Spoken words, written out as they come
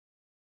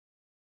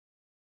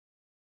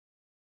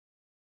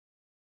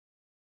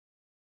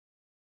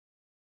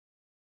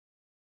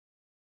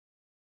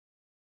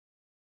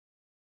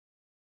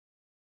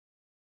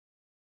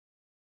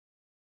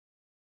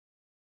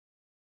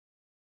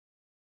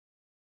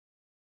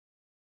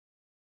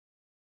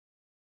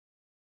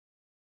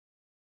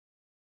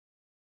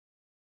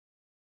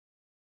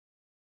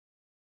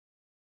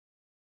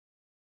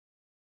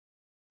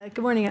Good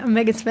morning, I'm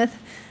Megan Smith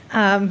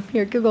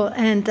here at Google,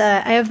 and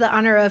I have the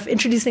honor of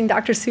introducing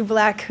Dr. Sue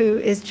Black, who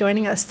is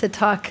joining us to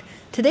talk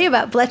today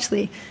about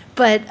Bletchley.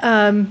 But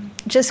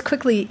just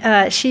quickly,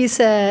 she's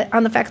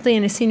on the faculty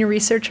and a senior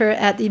researcher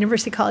at the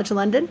University College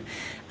London.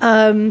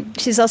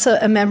 She's also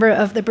a member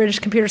of the British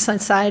Computer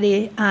Science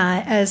Society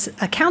as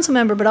a council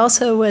member, but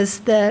also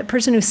was the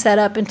person who set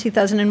up in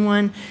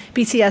 2001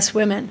 BCS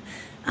Women,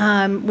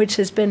 which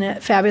has been a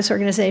fabulous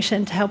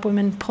organization to help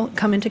women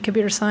come into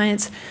computer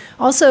science.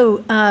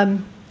 Also,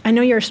 I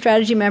know you're a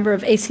strategy member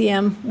of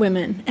ACM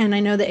Women, and I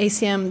know that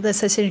ACM, the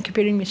Association of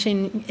Computing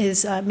Machine,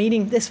 is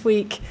meeting this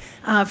week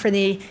for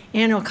the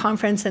annual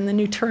conference and the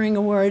new Turing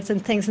Awards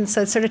and things, and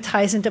so it sort of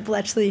ties into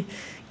Bletchley,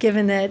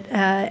 given that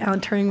Alan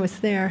Turing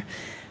was there.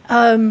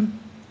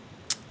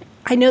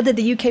 I know that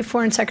the UK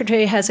Foreign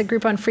Secretary has a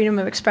group on freedom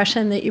of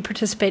expression that you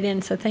participate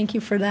in, so thank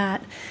you for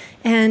that.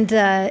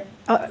 And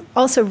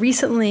also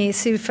recently,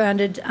 Sue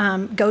founded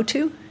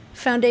GoTo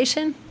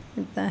Foundation,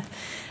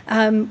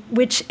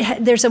 which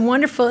there's a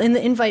wonderful, in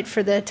the invite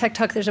for the Tech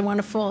Talk, there's a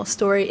wonderful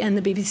story in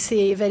the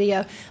BBC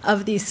video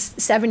of these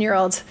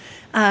 7-year-olds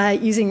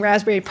using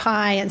Raspberry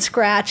Pi and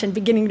Scratch and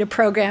beginning to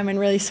program and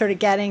really sort of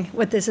getting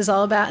what this is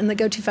all about. And the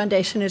GoTo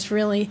Foundation is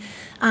really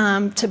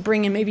to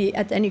bring in, maybe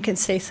at the end you can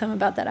say some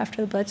about that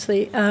after the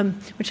Bletchley,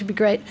 which would be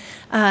great,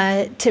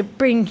 to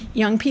bring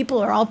young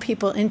people or all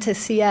people into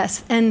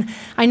CS. And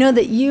I know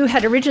that you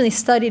had originally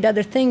studied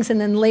other things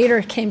and then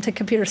later came to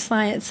computer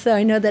science, so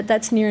I know that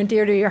that's near and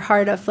dear to your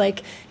heart of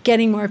like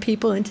getting more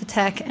people into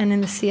tech and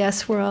in the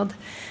CS world.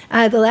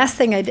 The last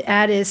thing I'd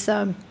add is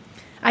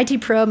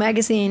IT Pro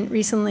magazine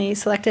recently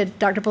selected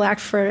Dr. Black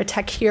for a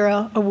Tech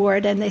Hero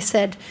Award, and they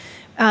said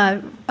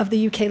of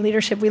the UK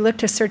leadership, we look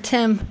to Sir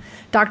Tim,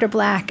 Dr.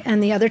 Black,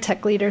 and the other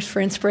tech leaders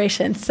for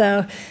inspiration.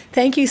 So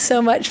thank you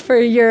so much for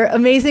your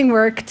amazing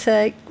work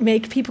to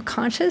make people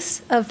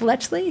conscious of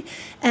Bletchley.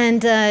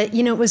 And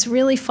you know, it was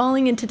really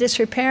falling into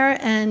disrepair,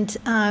 and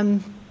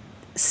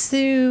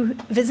Sue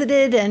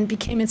visited and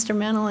became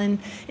instrumental in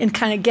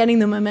kind of getting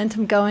the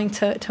momentum going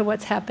to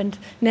what's happened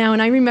now.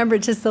 And I remember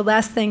just the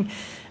last thing,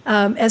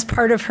 as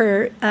part of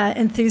her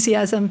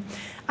enthusiasm,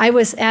 I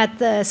was at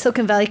the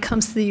Silicon Valley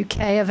Comes to the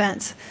UK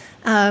events,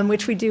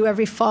 which we do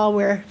every fall,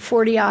 where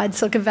 40-odd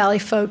Silicon Valley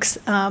folks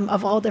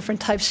of all different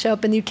types show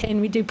up in the UK,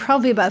 and we do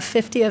probably about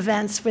 50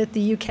 events with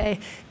the UK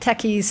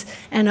techies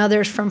and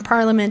others from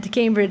Parliament to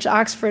Cambridge,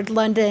 Oxford,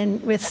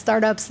 London, with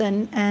startups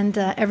and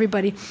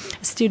everybody,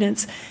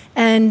 students.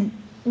 And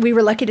we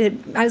were lucky to,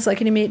 I was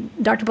lucky to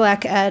meet Dr.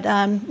 Black at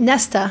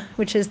Nesta,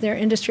 which is their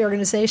industry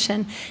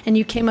organization, and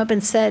you came up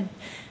and said,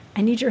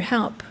 I need your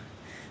help.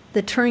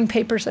 The Turing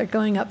papers are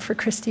going up for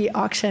Christie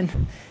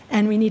auction,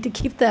 and we need to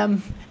keep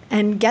them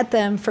and get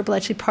them for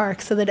Bletchley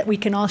Park so that we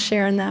can all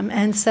share in them.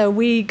 And so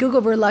we, Google,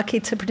 were lucky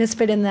to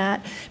participate in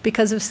that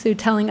because of Sue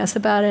telling us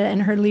about it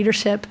and her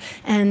leadership.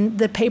 And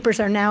the papers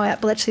are now at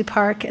Bletchley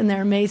Park, and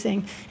they're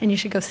amazing, and you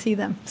should go see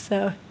them.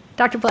 So,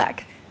 Dr.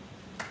 Black.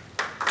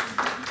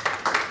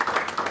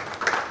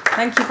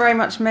 Thank you very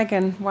much,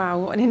 Megan. Wow,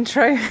 what an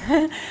intro.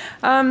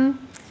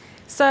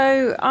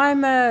 So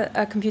I'm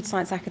a computer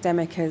science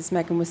academic, as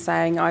Megan was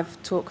saying.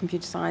 I've taught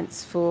computer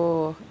science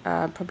for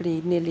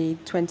probably nearly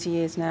 20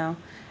 years now.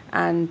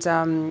 And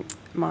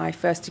my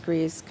first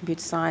degree is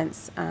computer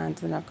science, and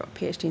then I've got a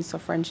PhD in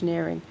software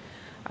engineering.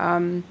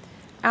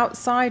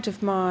 Outside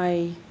of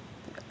my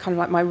kind of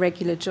like my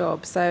regular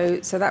job, so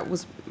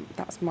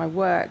that's my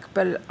work,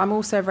 but I'm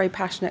also a very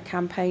passionate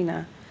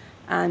campaigner.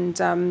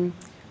 And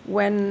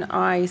when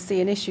I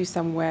see an issue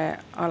somewhere,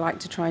 I like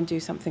to try and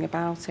do something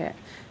about it.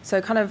 So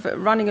kind of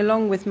running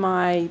along with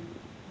my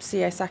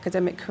CS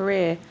academic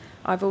career,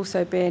 I've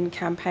also been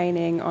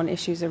campaigning on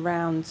issues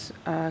around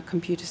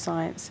computer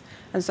science.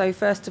 And so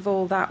first of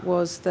all, that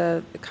was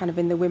the kind of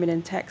in the women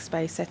in tech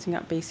space, setting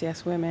up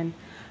BCS Women.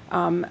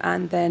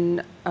 And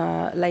then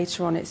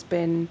later on, it's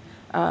been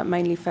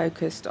mainly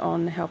focused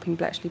on helping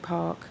Bletchley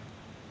Park.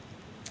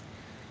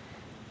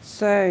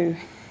 So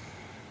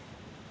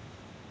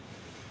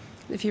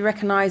if you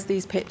recognise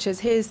these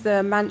pictures, here's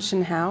the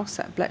mansion house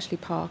at Bletchley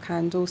Park,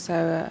 and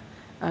also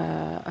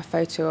a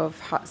photo of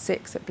Hut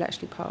 6 at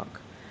Bletchley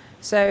Park.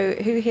 So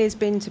who here's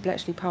been to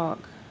Bletchley Park?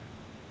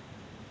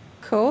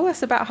 Cool,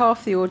 that's about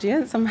half the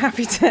audience. I'm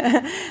happy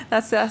to,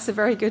 that's a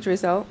very good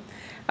result.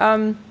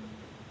 And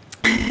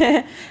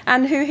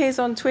who here's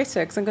on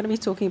Twitter? Because I'm going to be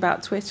talking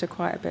about Twitter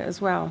quite a bit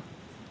as well.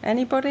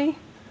 Anybody?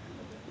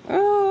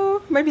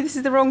 Oh, maybe this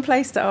is the wrong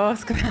place to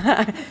ask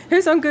that.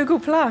 Who's on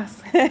Google+?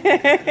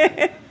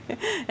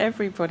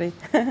 Everybody.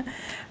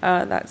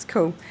 That's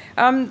cool.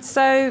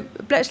 So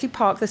Bletchley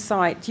Park, the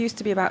site, used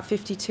to be about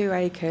 52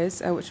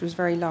 acres, which was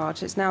very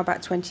large. It's now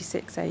about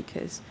 26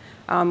 acres,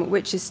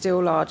 which is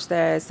still large.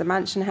 There's the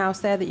mansion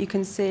house there that you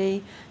can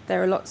see.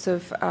 There are lots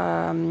of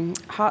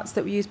huts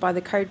that were used by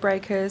the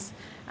codebreakers,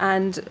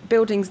 and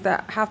buildings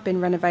that have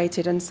been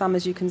renovated, and some,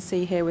 as you can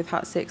see here with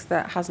Hut 6,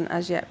 that hasn't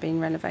as yet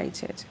been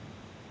renovated.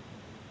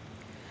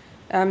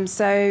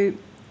 So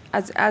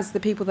as the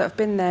people that have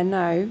been there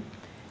know,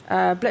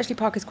 Bletchley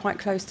Park is quite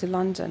close to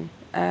London.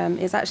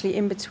 is actually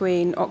in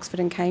between Oxford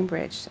and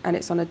Cambridge, and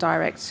it's on a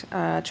direct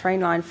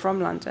train line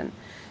from London.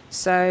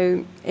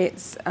 So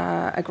it's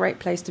a great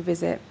place to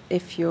visit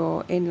if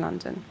you're in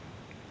London,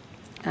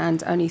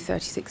 and only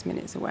 36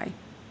 minutes away.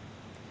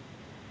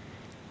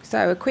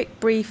 So a quick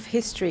brief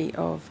history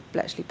of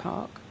Bletchley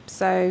Park.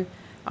 So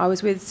I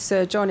was with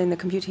Sir John in the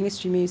Computing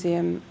History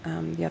Museum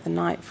the other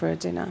night for a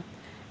dinner,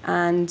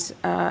 and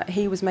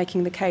he was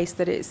making the case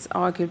that it's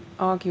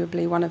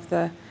arguably one of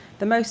the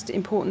most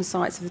important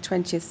sites of the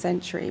 20th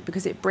century,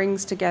 because it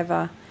brings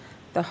together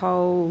the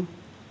whole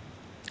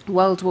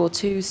World War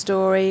II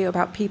story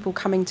about people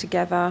coming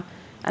together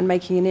and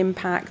making an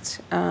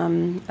impact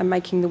and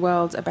making the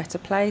world a better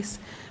place.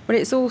 But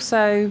it's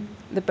also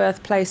the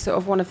birthplace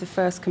of one of the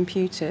first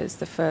computers,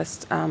 the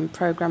first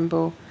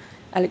programmable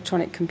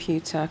electronic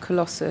computer,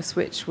 Colossus,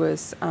 which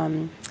was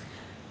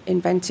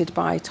invented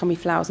by Tommy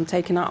Flowers and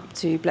taken up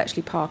to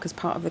Bletchley Park as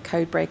part of the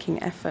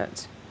code-breaking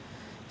effort.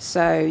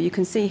 So you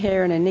can see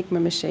here an Enigma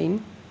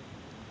machine.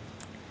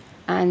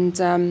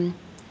 And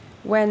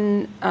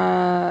when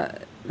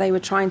they were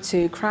trying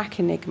to crack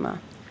Enigma,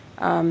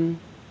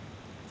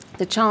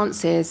 the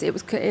chances, it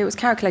was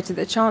calculated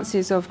that the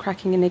chances of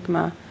cracking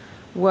Enigma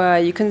were,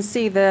 you can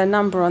see the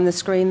number on the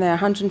screen there,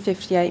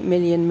 158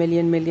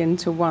 million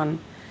to 1.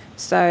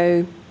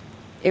 So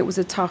it was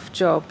a tough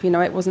job. You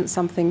know, it wasn't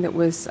something that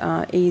was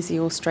easy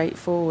or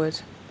straightforward.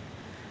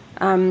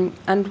 And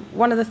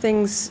one of the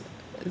things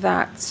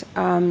that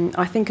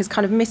I think has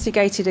kind of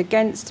mitigated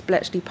against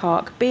Bletchley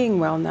Park being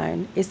well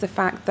known is the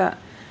fact that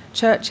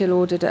Churchill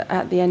ordered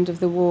at the end of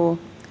the war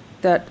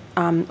that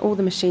all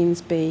the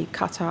machines be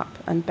cut up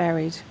and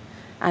buried,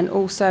 and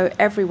also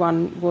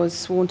everyone was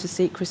sworn to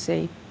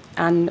secrecy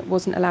and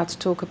wasn't allowed to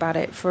talk about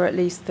it for at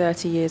least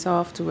 30 years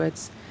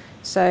afterwards.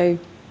 So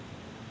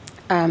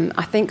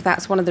I think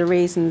that's one of the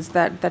reasons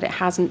that it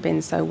hasn't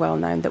been so well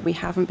known, that we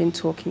haven't been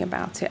talking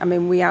about it. I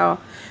mean, we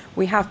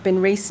have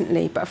been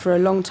recently, but for a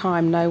long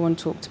time no one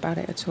talked about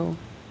it at all.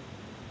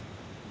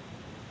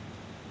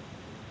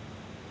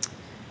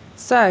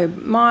 So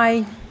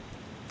my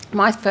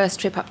first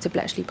trip up to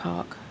Bletchley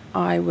Park,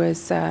 I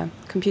was a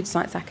computer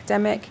science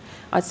academic.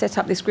 I'd set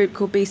up this group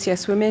called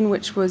BCS Women,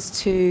 which was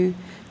to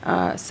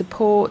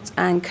support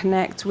and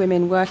connect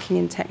women working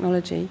in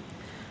technology.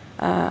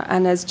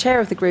 And as chair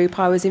of the group,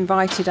 I was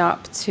invited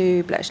up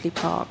to Bletchley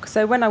Park.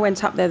 So when I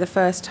went up there the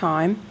first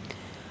time,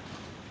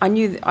 I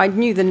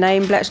knew the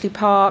name Bletchley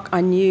Park,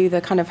 I knew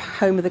the kind of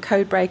home of the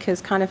code breakers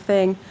kind of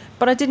thing,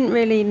 but I didn't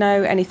really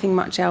know anything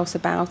much else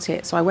about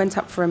it. So I went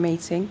up for a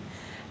meeting,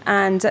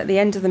 and at the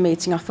end of the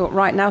meeting I thought,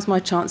 right, now's my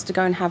chance to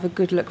go and have a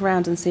good look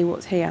around and see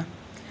what's here.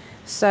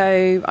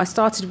 So I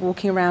started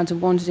walking around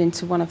and wandered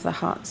into one of the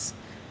huts,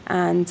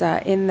 and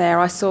in there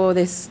I saw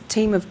this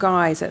team of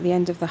guys at the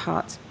end of the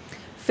hut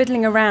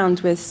fiddling around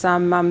with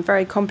some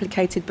very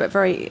complicated but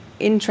very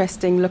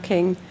interesting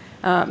looking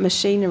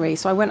machinery.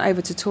 So I went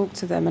over to talk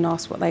to them and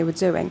asked what they were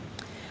doing.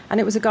 And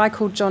it was a guy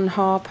called John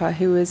Harper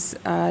who was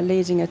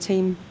leading a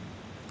team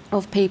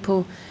of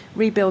people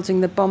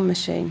rebuilding the bomb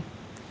machine.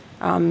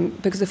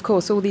 Because, of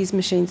course, all these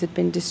machines had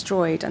been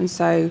destroyed. And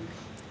so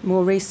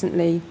more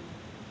recently,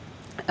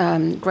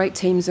 great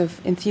teams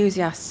of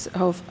enthusiasts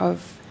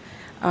have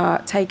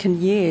taken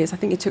years. I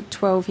think it took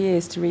 12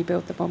 years to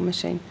rebuild the bomb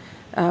machine.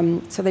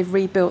 So they've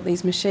rebuilt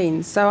these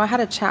machines. So I had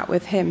a chat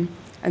with him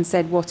and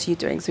said, what are you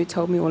doing? So he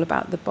told me all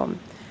about the bomb.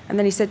 And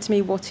then he said to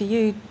me, what are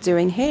you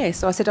doing here?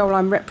 So I said, oh, well,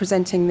 I'm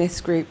representing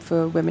this group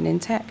for women in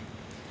tech.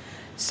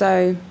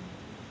 So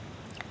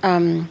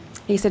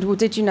he said, well,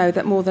 did you know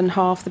that more than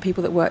half the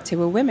people that worked here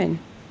were women?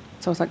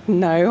 So I was like,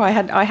 no, I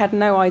had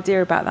no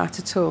idea about that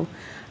at all.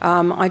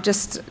 I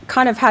just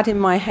kind of had in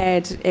my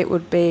head it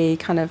would be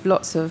kind of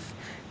lots of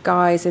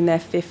guys in their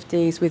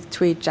 50s with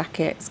tweed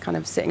jackets kind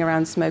of sitting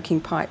around smoking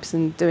pipes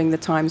and doing the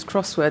Times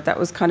crossword. That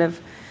was kind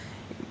of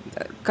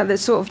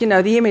sort of, you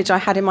know, the image I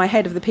had in my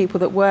head of the people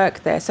that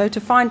worked there. So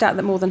to find out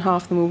that more than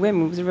half of them were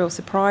women was a real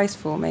surprise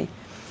for me.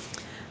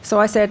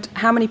 So I said,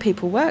 how many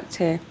people worked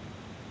here?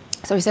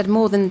 So he said,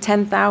 more than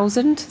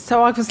 10,000.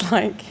 So I was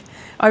like,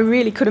 I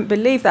really couldn't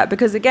believe that,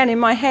 because again, in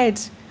my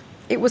head,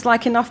 it was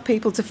like enough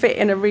people to fit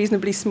in a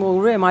reasonably small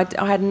room. I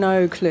had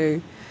no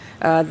clue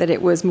that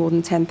it was more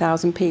than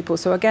 10,000 people.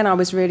 So again, I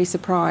was really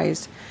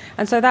surprised.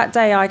 And so that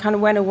day I kind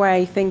of went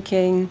away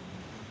thinking,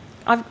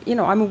 I'm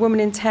a woman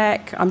in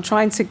tech. I'm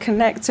trying to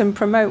connect and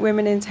promote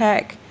women in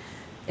tech.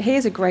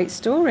 Here's a great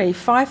story.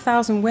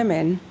 5,000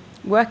 women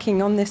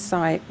working on this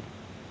site.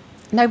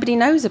 Nobody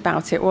knows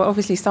about it. Well,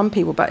 obviously some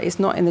people, but it's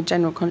not in the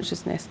general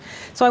consciousness.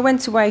 So I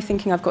went away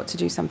thinking I've got to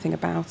do something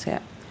about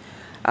it.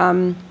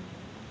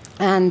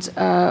 And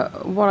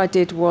what I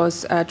did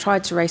was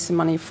tried to raise some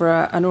money for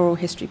an oral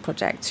history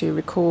project to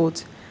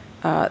record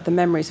the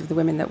memories of the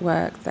women that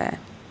worked there.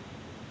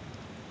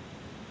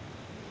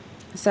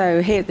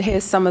 So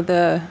here's some of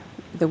the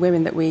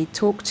women that we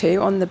talked to.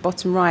 On the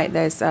bottom right,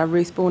 there's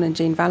Ruth Bourne and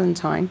Jean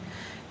Valentine,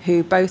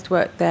 who both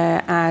worked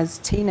there as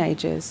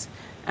teenagers.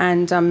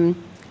 And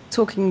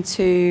talking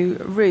to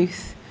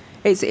Ruth,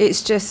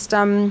 it's just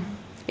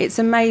it's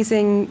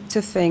amazing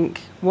to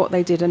think what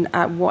they did and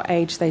at what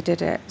age they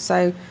did it.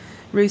 So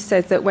Ruth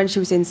said that when she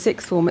was in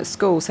sixth form at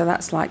school, so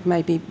that's like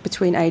maybe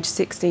between age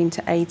 16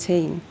 to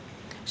 18,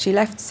 she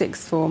left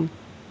sixth form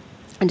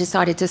and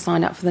decided to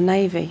sign up for the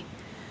Navy.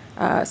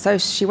 So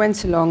she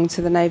went along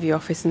to the Navy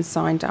office and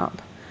signed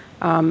up.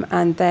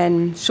 And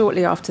then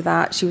shortly after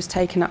that, she was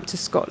taken up to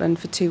Scotland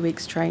for 2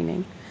 weeks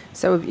training.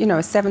 So, you know,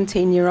 a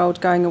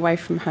 17-year-old going away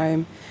from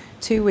home,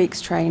 2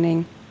 weeks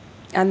training.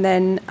 And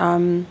then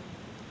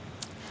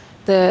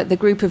the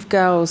group of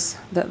girls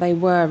that they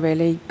were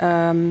really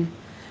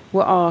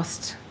were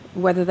asked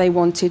whether they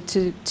wanted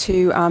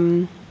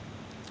to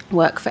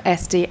work for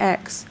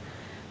SDX.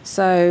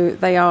 So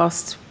they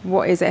asked,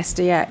 what is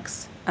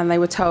SDX? And they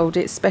were told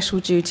it's Special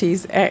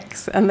Duties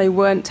X, and they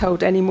weren't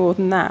told any more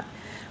than that.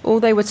 All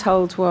they were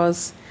told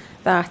was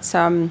that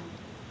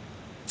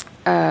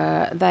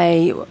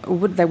there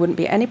wouldn't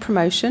be any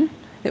promotion,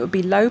 it would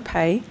be low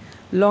pay,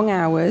 long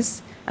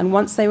hours, and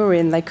once they were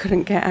in, they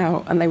couldn't get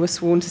out, and they were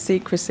sworn to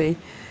secrecy.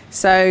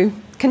 So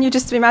can you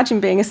just imagine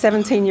being a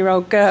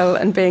 17-year-old girl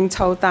and being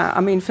told that?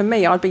 I mean, for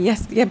me, I'd be,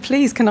 yes, yeah,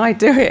 please, can I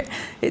do it?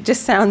 It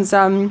just sounds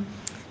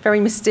very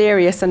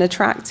mysterious and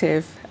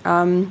attractive.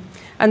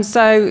 And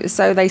so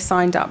they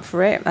signed up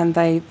for it, and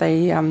they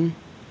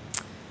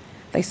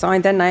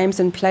signed their names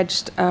and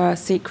pledged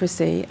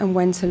secrecy and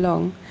went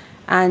along.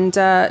 And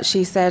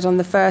she said on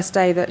the first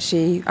day that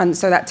and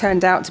so that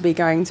turned out to be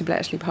going to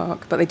Bletchley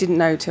Park, but they didn't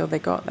know till they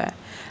got there.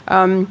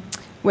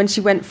 When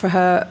she went for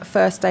her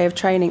first day of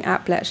training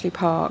at Bletchley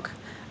Park,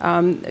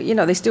 you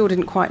know, they still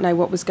didn't quite know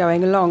what was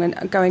going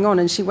on,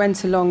 and she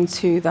went along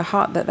to the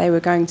hut that they were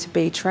going to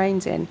be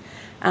trained in.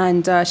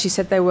 And she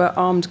said there were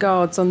armed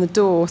guards on the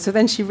door. So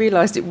then she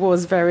realised it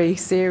was very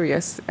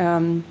serious,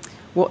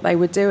 what they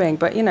were doing.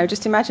 But, you know,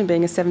 just imagine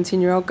being a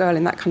 17-year-old girl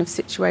in that kind of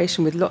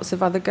situation with lots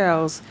of other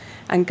girls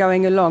and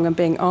going along and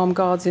being armed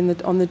guards on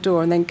the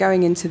door, and then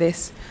going into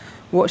this,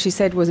 what she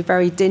said was a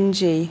very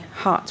dingy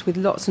hut with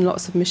lots and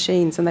lots of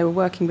machines, and they were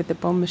working with the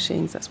bomb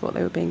machines. That's what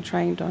they were being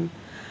trained on.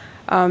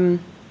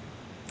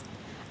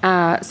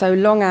 So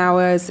long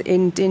hours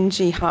in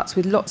dingy huts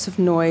with lots of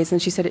noise,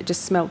 and she said it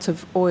just smelt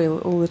of oil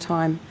all the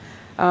time.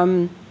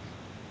 You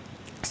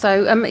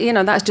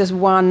know, that's just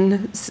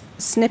one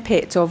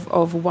snippet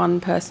of one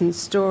person's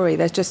story.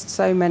 There's just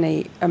so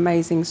many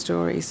amazing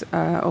stories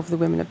of the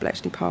women of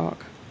Bletchley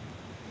Park.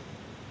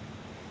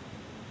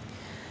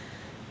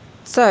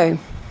 So,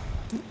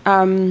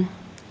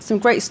 some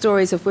great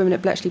stories of women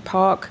at Bletchley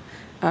Park.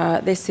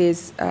 This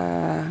is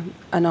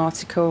an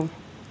article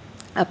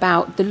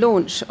about the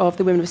launch of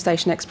the Women of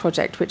Station X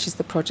project, which is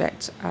the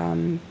project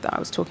that I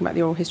was talking about,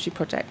 the oral history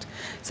project.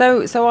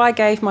 So I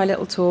gave my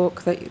little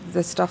talk,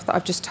 the stuff that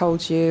I've just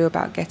told you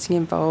about getting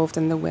involved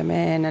and the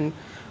women and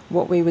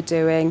what we were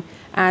doing.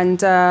 And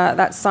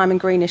that's Simon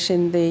Greenish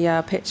in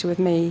the picture with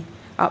me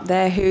up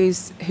there, who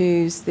was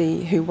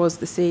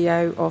the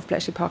CEO of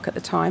Bletchley Park at the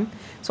time.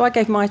 So I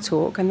gave my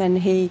talk, and then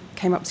he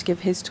came up to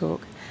give his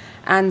talk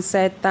and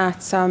said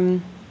that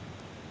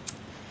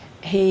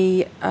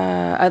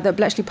that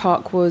Bletchley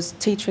Park was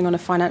teetering on a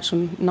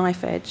financial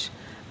knife edge,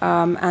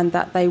 and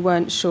that they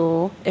weren't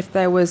sure if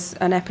there was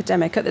an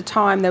epidemic. At the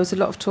time, there was a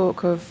lot of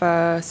talk of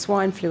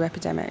swine flu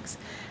epidemics,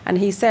 and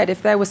he said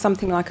if there was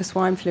something like a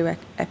swine flu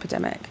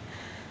epidemic,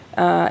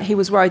 he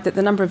was worried that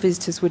the number of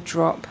visitors would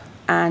drop,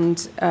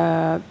 and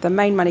the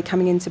main money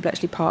coming into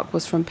Bletchley Park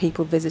was from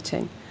people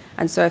visiting.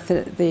 And so if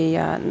the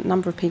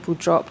number of people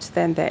dropped,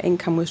 then their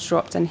income was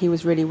dropped, and he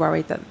was really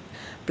worried that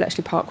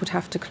Bletchley Park would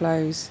have to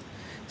close.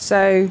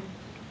 So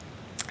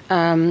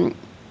I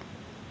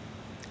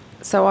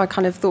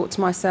kind of thought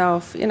to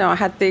myself, you know,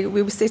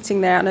 we were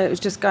sitting there, and it was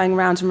just going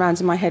round and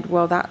round in my head,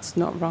 well, that's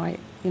not right,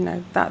 you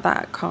know,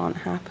 that can't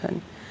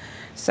happen.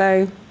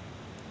 So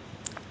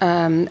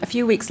a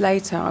few weeks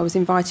later, I was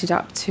invited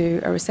up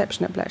to a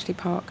reception at Bletchley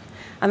Park,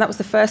 and that was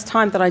the first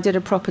time that I did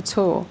a proper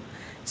tour.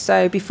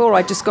 So before,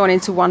 I'd just gone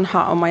into one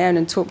hut on my own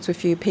and talked to a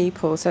few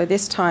people. So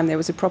this time there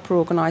was a proper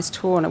organised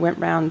tour, and I went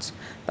round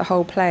the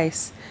whole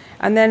place.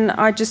 And then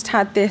I just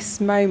had this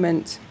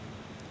moment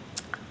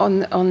on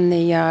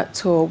the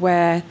tour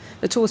where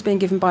the tour was being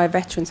given by a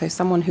veteran, so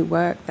someone who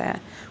worked there.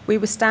 We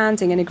were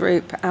standing in a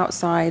group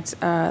outside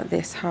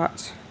this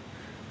hut.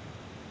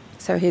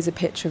 So here's a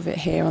picture of it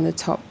here on the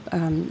top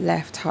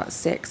left, hut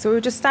 6. So we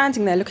were just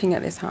standing there looking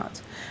at this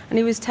hut. And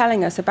he was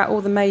telling us about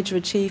all the major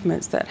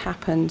achievements that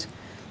happened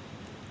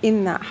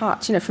in that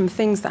hut, you know, from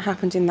things that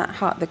happened in that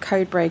hut, the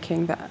code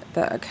breaking that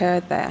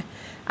occurred there.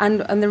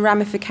 And the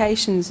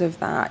ramifications of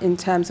that in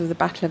terms of the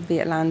Battle of the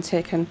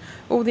Atlantic and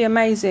all the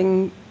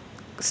amazing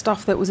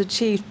stuff that was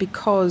achieved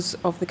because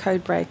of the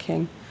code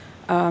breaking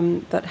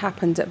that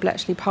happened at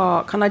Bletchley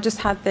Park. And I just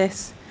had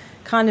this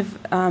kind of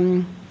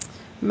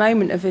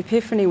moment of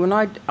epiphany when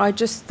I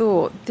just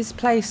thought, this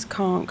place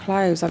can't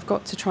close. I've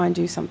got to try and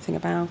do something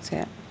about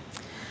it.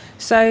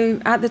 So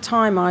at the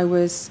time, I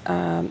was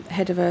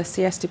head of a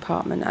CS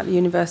department at the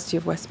University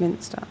of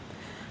Westminster.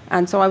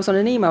 And so I was on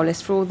an email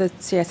list for all the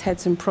CS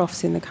heads and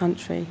profs in the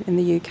country, in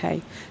the UK.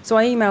 So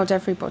I emailed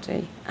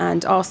everybody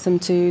and asked them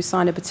to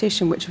sign a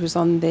petition, which was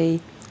on the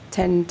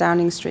 10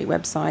 Downing Street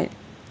website,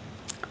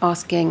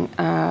 asking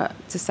to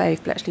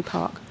save Bletchley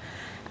Park.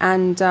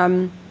 And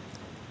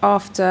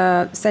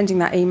after sending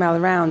that email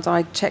around,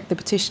 I checked the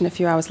petition a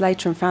few hours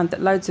later and found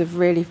that loads of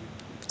really,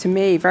 to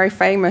me, very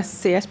famous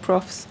CS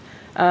profs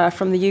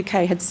from the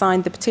UK had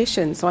signed the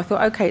petition. So I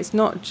thought, okay, it's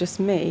not just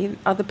me,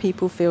 other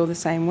people feel the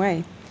same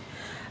way.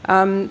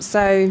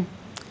 So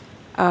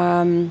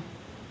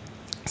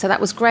that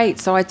was great.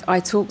 So I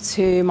talked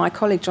to my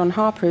colleague John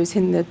Harper, who's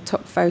in the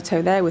top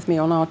photo there with me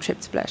on our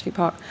trip to Bletchley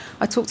Park.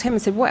 I talked to him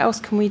and said, what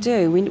else can we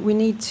do? We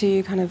need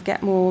to kind of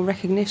get more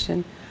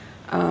recognition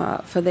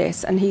for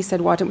this. And he said,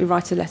 why don't we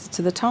write a letter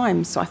to the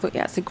Times? So I thought,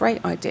 yeah, it's a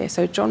great idea.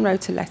 So John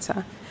wrote a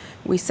letter.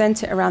 We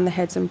sent it around the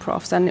heads and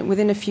profs, and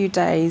within a few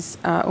days,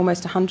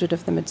 almost 100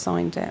 of them had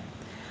signed it.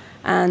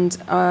 And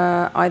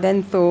I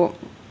then thought,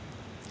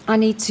 I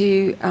need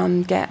to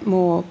get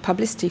more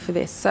publicity for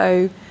this.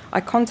 So I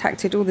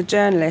contacted all the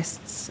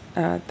journalists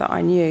that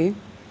I knew.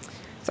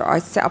 So I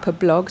set up a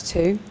blog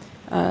too.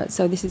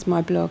 So this is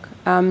my blog.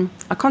 I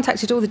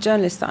contacted all the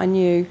journalists that I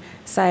knew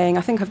saying,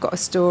 I think I've got a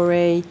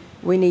story.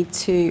 We need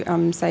to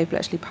save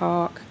Bletchley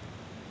Park.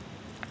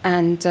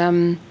 And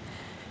the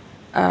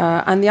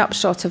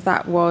upshot of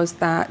that was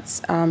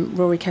that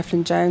Rory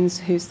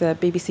Keflin-Jones, who's the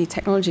BBC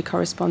technology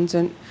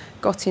correspondent,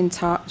 got in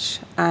touch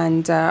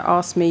and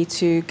asked me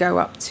to go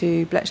up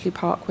to Bletchley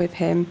Park with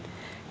him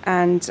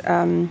and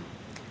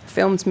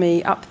filmed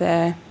me up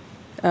there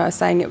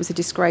saying it was a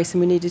disgrace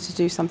and we needed to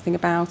do something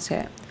about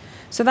it.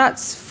 So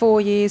that's 4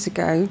 years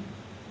ago.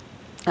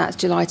 That's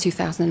July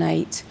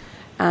 2008.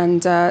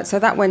 And so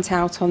that went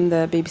out on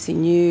the BBC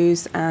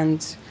News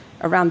and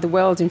around the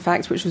world, in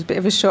fact, which was a bit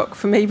of a shock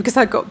for me because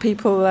I got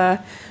people,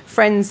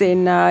 friends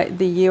in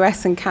the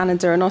US and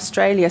Canada and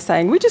Australia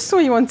saying, we just saw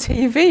you on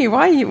TV,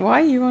 why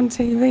are you on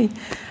TV?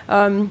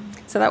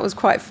 So that was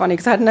quite funny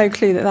because I had no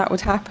clue that that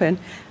would happen.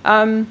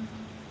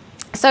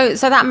 So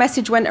that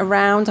message went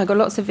around. I got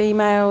lots of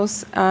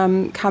emails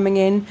coming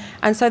in.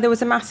 And so there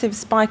was a massive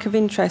spike of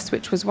interest,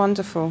 which was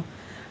wonderful.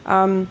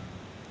 And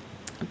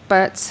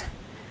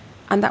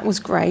that was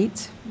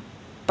great.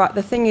 But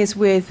the thing is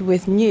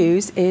with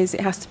news is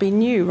it has to be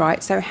new,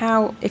 right? So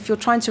how, if you're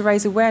trying to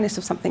raise awareness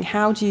of something,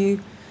 how do you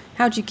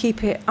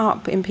keep it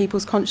up in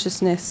people's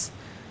consciousness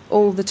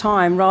all the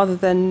time rather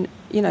than,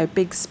 you know,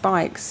 big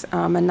spikes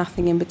and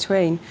nothing in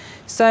between?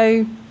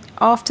 So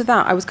after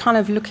that, I was kind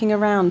of looking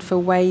around for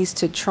ways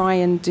to try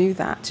and do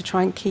that, to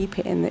try and keep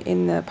it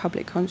in the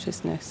public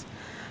consciousness.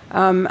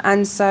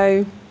 And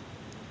so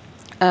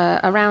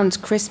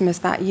around Christmas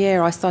that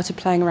year, I started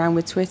playing around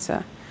with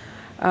Twitter.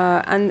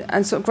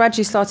 And sort of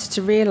gradually started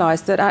to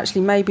realise that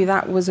actually maybe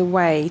that was a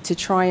way to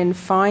try and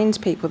find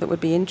people that would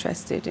be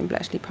interested in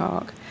Bletchley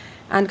Park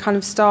and kind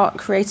of start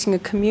creating a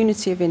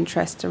community of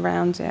interest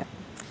around it.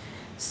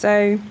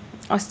 So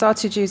I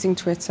started using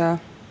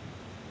Twitter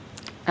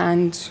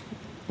and,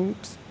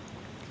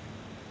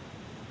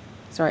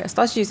 I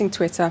started using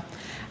Twitter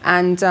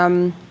and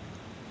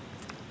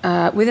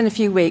within a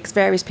few weeks,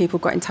 various people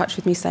got in touch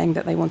with me saying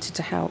that they wanted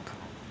to help.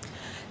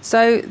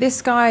 So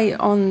this guy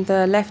on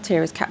the left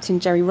here is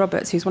Captain Jerry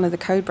Roberts, who's one of the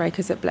code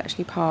breakers at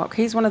Bletchley Park.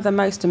 He's one of the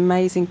most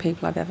amazing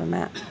people I've ever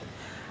met.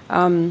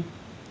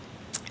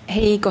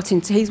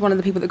 He's one of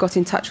the people that got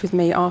in touch with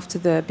me after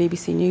the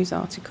BBC News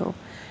article.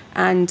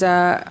 And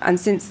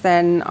since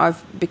then,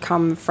 I've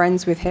become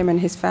friends with him and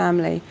his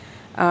family.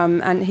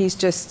 And he's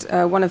just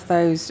one of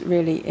those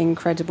really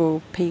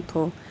incredible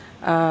people,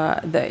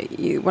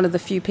 one of the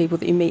few people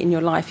that you meet in your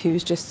life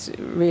who's just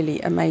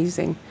really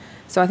amazing.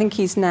 So I think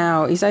he's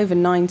over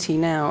 90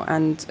 now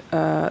and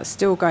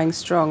still going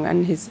strong,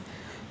 and his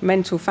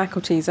mental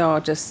faculties are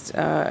just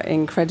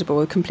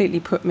incredible. It completely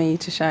put me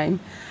to shame.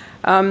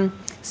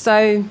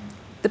 So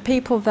the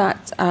people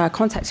that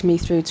contacted me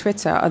through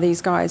Twitter are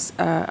these guys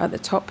at the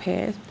top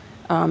here,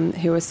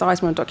 who are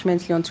Sizemore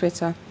Documentally on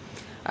Twitter,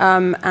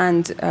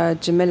 and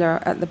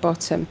Jamila at the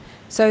bottom.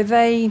 So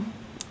they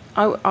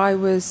were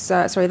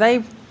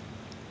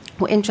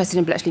interested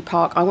in Bletchley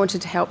Park. I wanted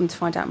to help them to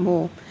find out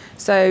more.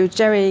 So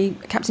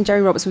Captain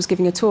Jerry Roberts was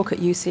giving a talk at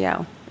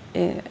UCL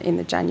in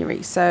the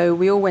January. So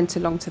we all went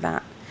along to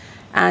that.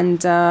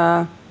 And,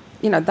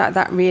 you know,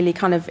 that really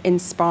kind of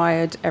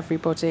inspired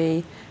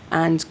everybody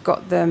and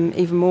got them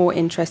even more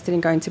interested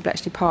in going to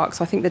Bletchley Park.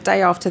 So I think the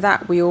day after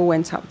that, we all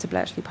went up to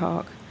Bletchley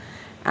Park.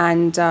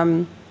 And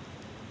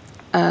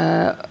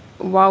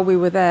while we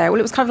were there, well,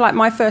 it was kind of like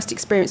my first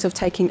experience of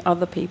taking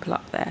other people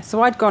up there.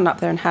 So I'd gone up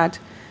there and had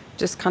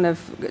just got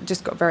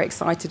very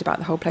excited about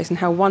the whole place and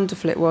how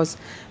wonderful it was.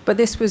 But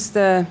this was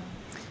the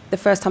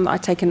first time that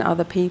I'd taken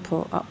other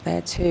people up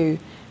there too,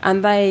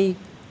 and they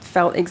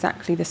felt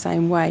exactly the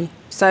same way.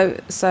 So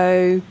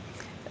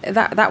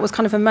that was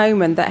kind of a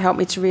moment that helped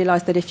me to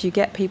realise that if you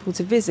get people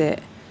to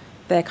visit,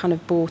 they're kind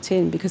of bought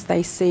in because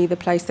they see the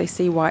place, they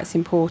see why it's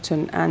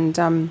important, and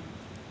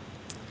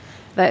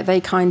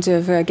they kind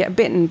of get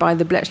bitten by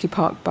the Bletchley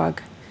Park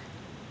bug.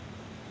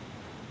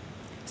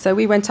 So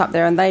we went up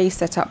there and they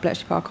set up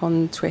Bletchley Park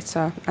on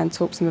Twitter and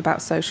talked to them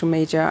about social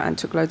media and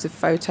took loads of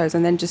photos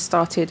and then just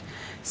started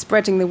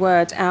spreading the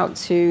word out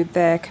to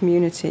their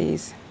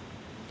communities.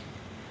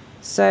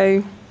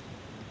 So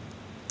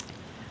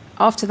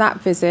after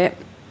that visit,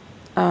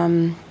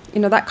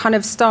 that kind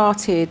of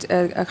started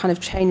a kind of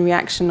chain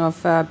reaction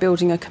of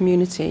building a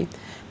community.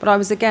 But I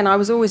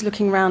was always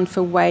looking around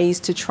for ways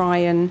to try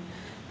and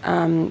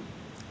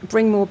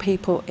bring more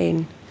people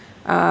in.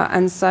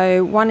 And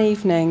so one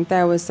evening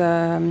there was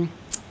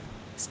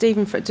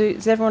Stephen.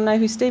 Does everyone know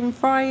who Stephen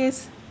Fry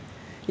is?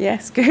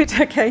 Yes, good.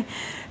 Okay.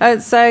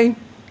 So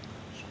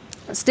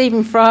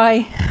Stephen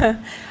Fry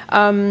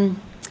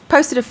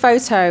posted a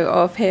photo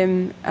of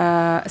him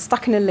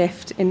stuck in a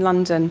lift in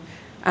London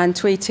and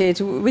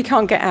tweeted, "We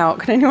can't get out,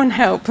 can anyone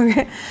help?"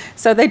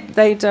 So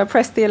they'd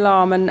pressed the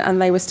alarm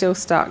and they were still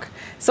stuck.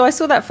 So I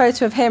saw that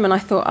photo of him and I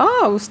thought,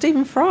 oh,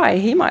 Stephen Fry,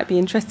 he might be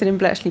interested in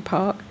Bletchley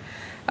Park.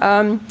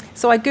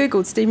 So I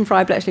Googled Stephen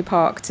Fry Bletchley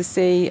Park to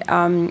see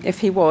if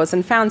he was,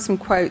 and found some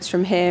quotes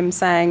from him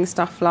saying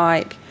stuff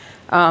like,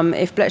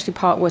 if Bletchley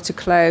Park were to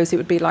close, it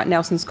would be like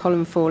Nelson's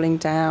column falling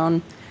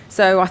down.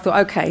 So I thought,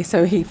 okay,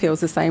 so he feels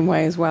the same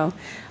way as well.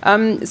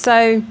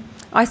 So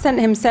I sent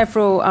him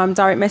several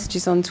direct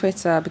messages on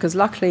Twitter, because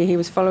luckily he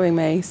was following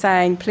me,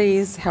 saying,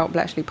 please help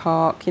Bletchley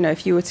Park.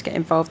 If you were to get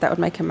involved, that would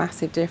make a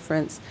massive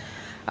difference.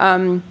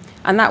 And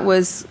that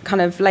was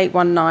kind of late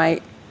one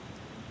night.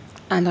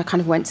 And I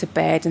kind of went to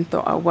bed and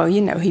thought, oh, well,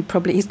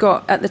 he's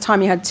got, at the time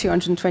he had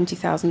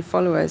 220,000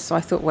 followers. So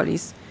I thought, well,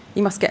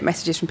 he must get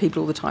messages from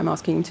people all the time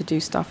asking him to do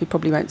stuff. He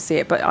probably won't see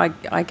it. But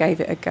I gave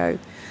it a go,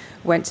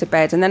 went to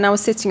bed. And then I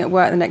was sitting at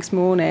work the next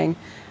morning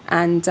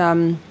and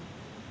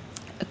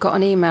got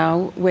an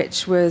email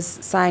which was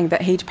saying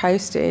that he'd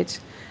posted,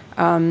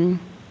 we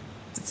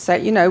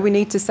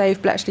need to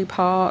save Bletchley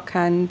Park,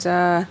 and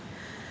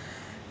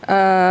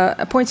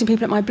appointing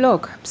people at my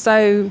blog.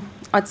 So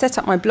I'd set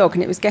up my blog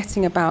and it was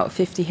getting about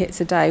 50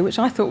 hits a day, which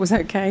I thought was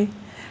okay.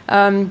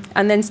 And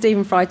then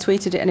Stephen Fry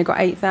tweeted it and it got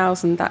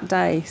 8,000 that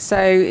day. So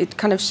it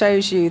kind of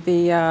shows you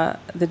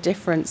the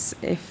difference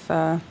if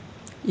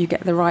you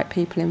get the right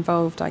people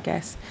involved, I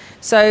guess.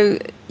 So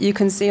you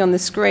can see on the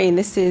screen,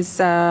 this is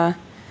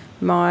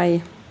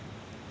my...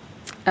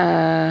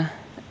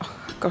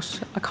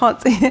 gosh, I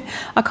can't see it.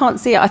 I can't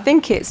see it. I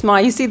think it's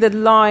you see the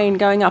line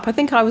going up. I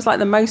think I was like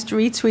the most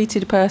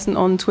retweeted person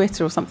on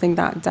Twitter or something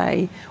that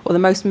day, or the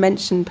most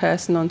mentioned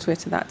person on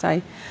Twitter that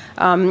day.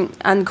 And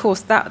of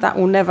course, that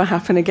will never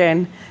happen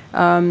again.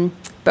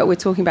 But we're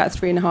talking about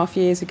 3.5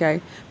 years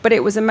ago. But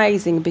it was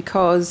amazing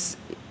because,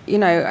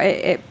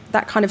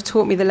 that kind of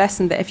taught me the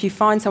lesson that if you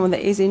find someone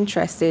that is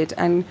interested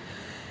and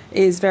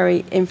is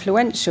very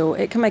influential,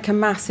 it can make a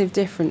massive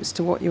difference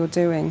to what you're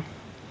doing.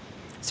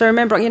 So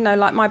remember,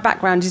 like my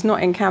background is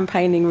not in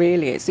campaigning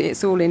really.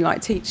 It's all in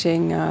like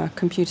teaching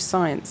computer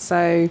science.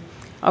 So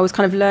I was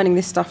kind of learning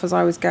this stuff as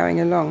I was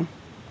going along.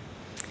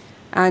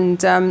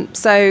 And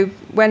so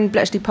when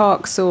Bletchley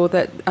Park saw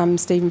that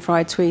Stephen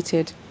Fry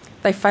tweeted,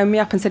 they phoned me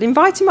up and said,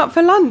 invite him up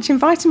for lunch,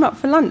 invite him up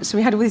for lunch. So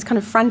we had all these kind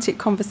of frantic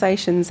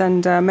conversations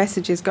and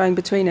messages going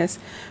between us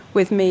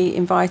with me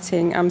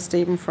inviting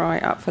Stephen Fry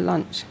up for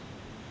lunch.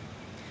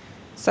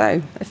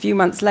 So a few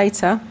months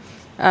later,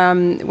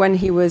 when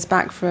he was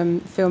back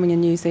from filming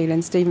in New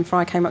Zealand, Stephen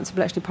Fry came up to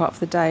Bletchley Park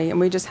for the day, and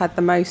we just had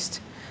the most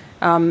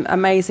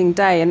amazing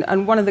day.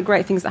 And one of the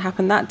great things that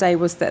happened that day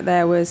was that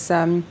there was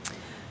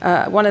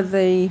one of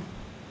the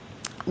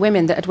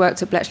women that had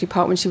worked at Bletchley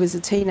Park when she was a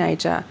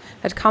teenager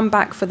had come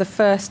back for the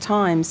first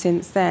time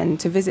since then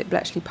to visit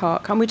Bletchley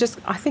Park, and we just,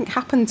 I think,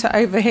 happened to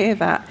overhear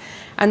that.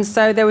 And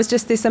so there was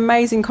just this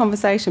amazing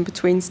conversation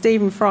between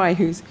Stephen Fry,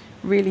 who's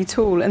really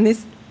tall, and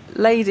this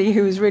lady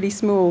who was really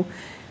small.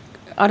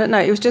 I don't know,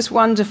 it was just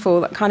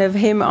wonderful, that kind of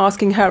him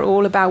asking her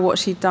all about what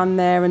she'd done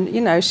there,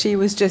 and she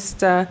was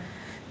just,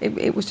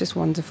 it was just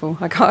wonderful.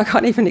 I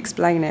can't even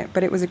explain it,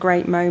 but it was a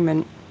great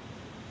moment.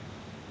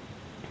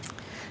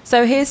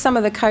 So here's some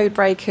of the code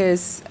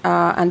breakers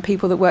and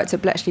people that worked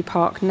at Bletchley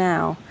Park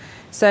now.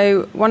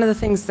 So one of the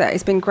things that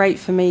has been great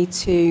for me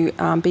to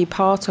be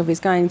part of is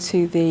going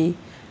to the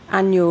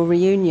annual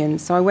reunion.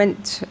 So I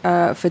went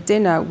for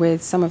dinner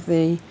with some of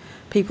the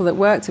people that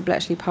worked at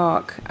Bletchley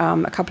Park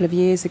a couple of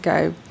years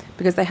ago,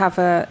 because they have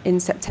in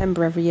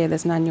September every year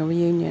there's an annual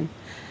reunion.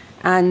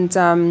 And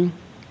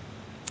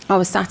I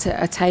was sat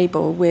at a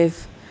table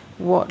with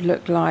what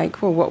looked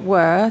like, well, what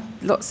were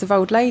lots of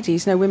old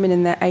ladies, women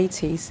in their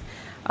 80s.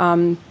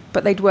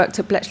 But they'd worked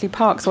at Bletchley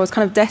Park, so I was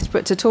kind of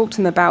desperate to talk to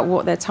them about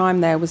what their time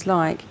there was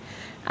like.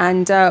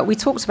 And we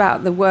talked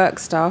about the work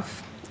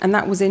stuff, and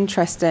that was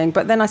interesting.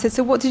 But then I said,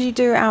 so what did you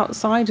do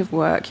outside of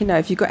work?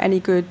 Have you got any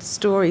good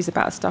stories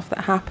about stuff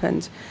that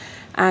happened?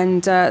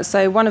 And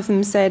so one of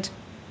them said,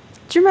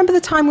 do you remember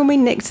the time when we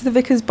nicked the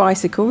vicar's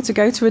bicycle to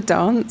go to a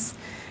dance?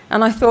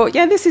 And I thought,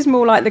 yeah, this is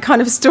more like the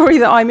kind of story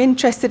that I'm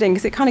interested in,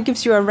 because it kind of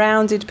gives you a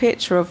rounded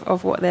picture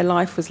of what their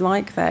life was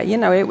like there.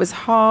 It was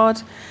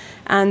hard,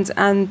 and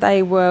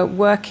they were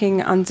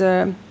working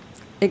under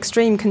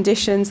extreme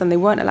conditions and they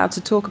weren't allowed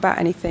to talk about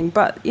anything.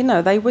 But, you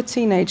know, they were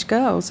teenage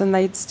girls and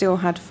they still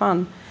had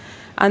fun.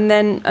 And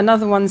then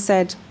another one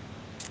said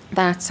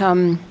that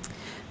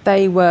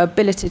they were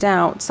billeted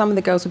out. Some of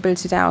the girls were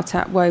billeted out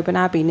at Woburn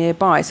Abbey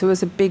nearby. So it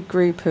was a big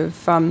group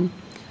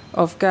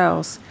of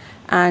girls.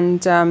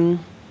 And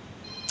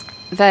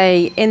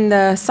they, in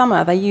the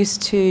summer, they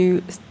used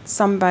to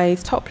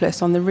sunbathe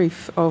topless on the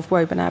roof of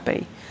Woburn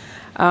Abbey.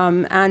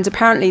 And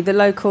apparently the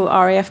local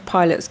RAF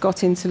pilots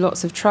got into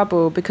lots of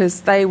trouble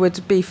because they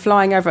would be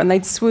flying over and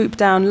they'd swoop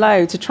down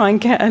low to try and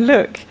get a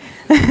look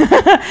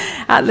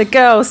at the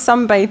girls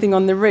sunbathing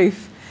on the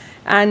roof.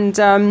 And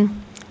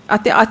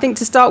I think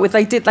to start with,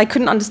 they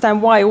couldn't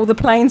understand why all the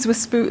planes were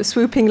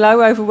swooping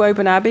low over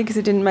Woburn Abbey because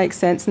it didn't make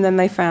sense, and then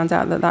they found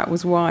out that that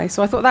was why.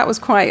 So I thought that was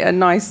quite a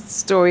nice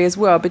story as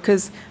well,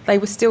 because they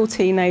were still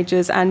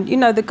teenagers, and, you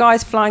know, the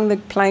guys flying the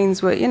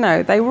planes were, you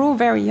know, they were all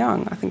very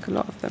young, I think a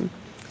lot of them.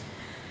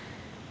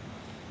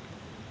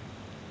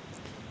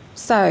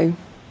 So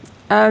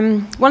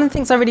one of the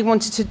things I really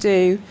wanted to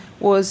do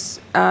was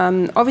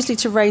obviously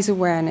to raise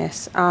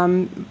awareness,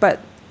 but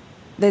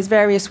there's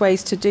various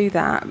ways to do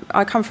that.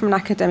 I come from an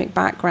academic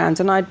background,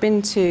 and I'd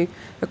been to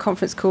a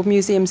conference called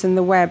Museums and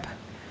the Web,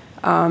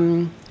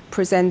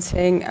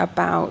 presenting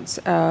about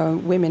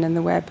women and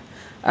the web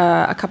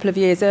a couple of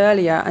years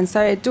earlier. And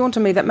so it dawned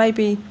on me that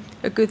maybe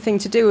a good thing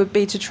to do would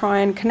be to try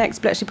and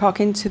connect Bletchley Park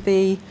into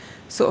the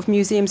sort of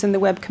museums and the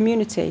web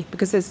community,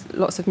 because there's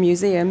lots of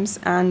museums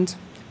and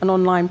an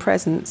online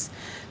presence.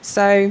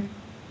 So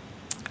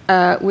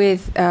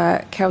with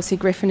Kelsey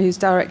Griffin, who's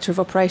Director of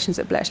Operations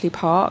at Bletchley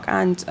Park,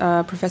 and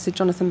Professor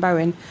Jonathan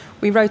Bowen,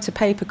 we wrote a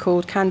paper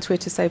called Can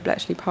Twitter Save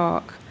Bletchley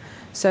Park?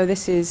 So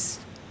this is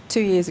 2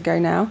 years ago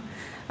now.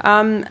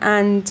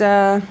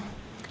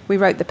 We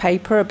wrote the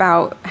paper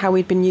about how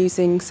we'd been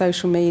using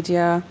social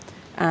media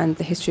and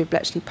the history of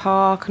Bletchley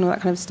Park and all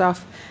that kind of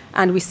stuff.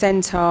 And we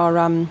sent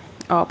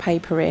our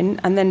paper in,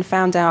 and then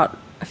found out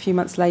a few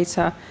months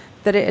later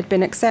that it had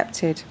been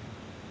accepted.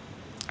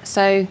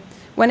 So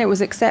when it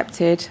was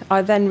accepted,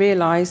 I then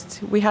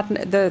realised we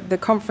hadn't, the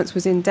conference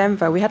was in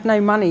Denver. We had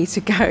no money to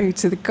go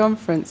to the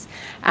conference.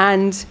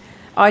 And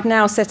I'd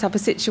now set up a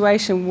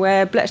situation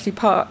where Bletchley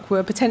Park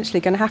were potentially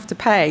going to have to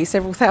pay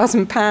several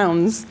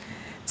 £1,000s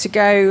to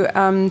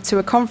go to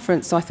a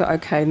conference. So I thought,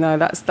 OK, no,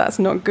 that's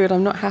not good.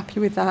 I'm not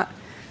happy with that.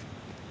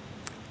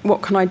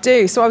 What can I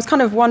do? So I was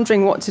kind of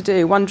wondering what to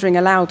do, wondering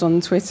aloud on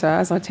Twitter,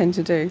 as I tend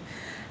to do.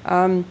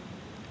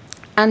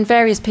 And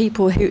various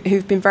people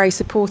who've been very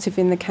supportive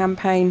in the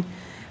campaign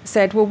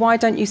said, well, why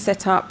don't you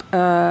set up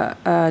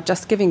a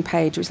Just Giving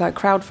page, which is like a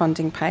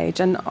crowdfunding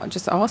page, and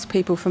just ask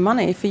people for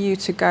money for you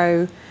to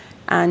go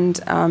and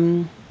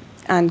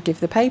give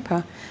the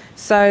paper.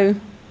 So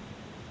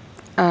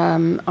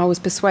I was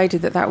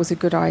persuaded that that was a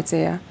good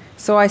idea.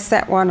 So I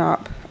set one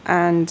up,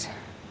 and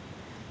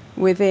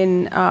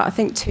within, I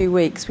think, 2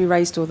 weeks, we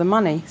raised all the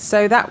money.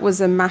 So that was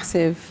a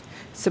massive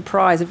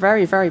surprise, a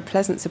very, very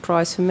pleasant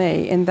surprise for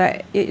me, in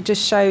that it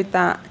just showed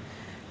that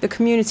the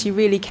community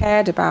really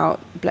cared about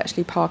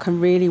Bletchley Park and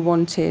really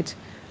wanted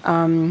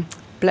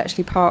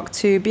Bletchley Park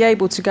to be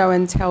able to go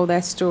and tell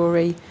their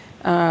story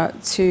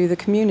to the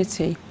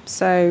community.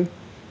 So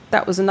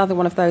that was another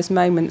one of those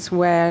moments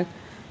where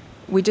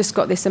we just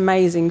got this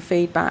amazing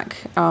feedback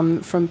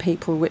from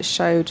people, which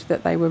showed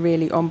that they were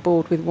really on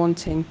board with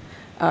wanting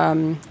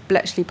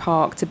Bletchley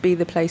Park to be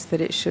the place that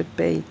it should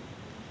be.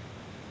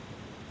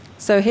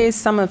 So here's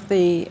some of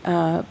the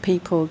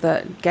people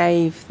that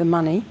gave the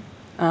money.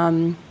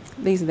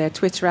 These are their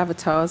Twitter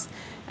avatars.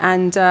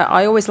 And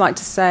I always like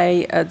to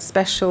say a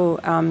special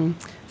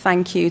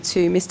thank you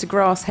to Mr.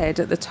 Grasshead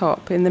at the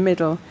top in the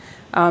middle,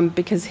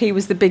 because he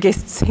was the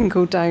biggest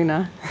single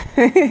donor.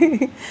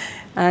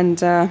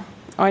 And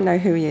I know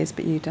who he is,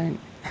 but you don't.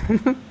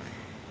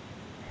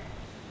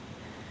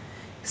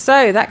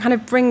 So that kind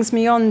of brings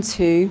me on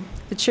to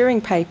the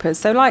Turing papers.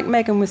 So like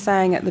Megan was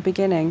saying at the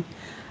beginning,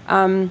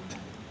 I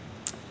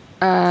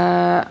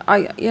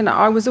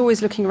was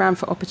always looking around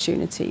for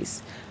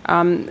opportunities.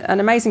 An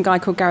amazing guy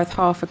called Gareth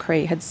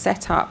Harfacree had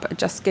set up a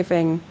Just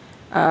Giving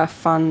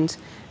fund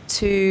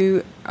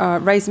to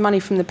raise money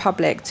from the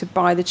public to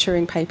buy the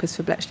Turing papers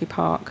for Bletchley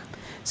Park.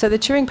 So the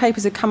Turing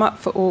papers had come up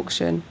for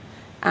auction,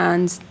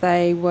 and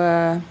they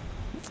were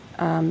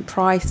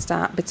priced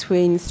at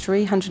between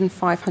 £300,000 and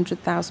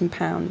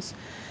 £500,000.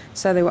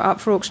 So they were up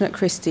for auction at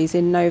Christie's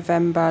in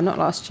November, not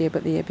last year,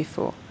 but the year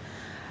before.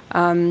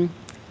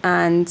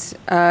 And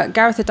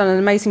Gareth had done an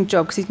amazing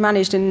job, because he's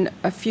managed in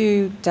a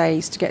few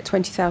days to get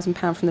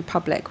 £20,000 from the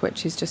public,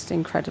 which is just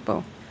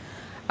incredible.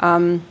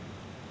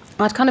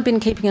 I'd kind of been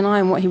keeping an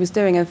eye on what he was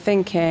doing and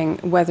thinking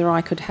whether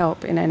I could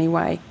help in any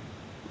way,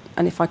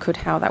 and if I could,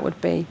 how that would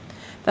be.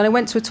 Then I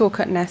went to a talk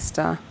at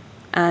Nesta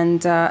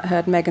and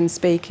heard Megan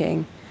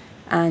speaking,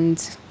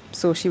 and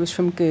saw she was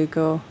from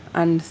Google,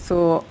 and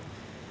thought,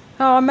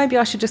 oh, maybe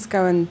I should just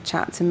go and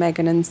chat to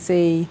Megan and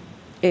see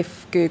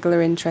if Google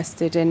are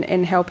interested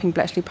in helping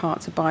Bletchley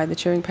Park to buy the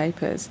Turing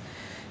papers.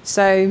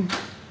 So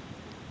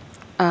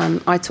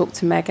I talked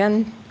to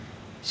Megan,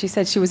 she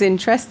said she was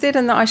interested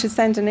and that I should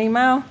send an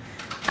email.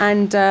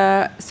 And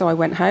so I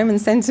went home and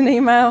sent an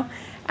email.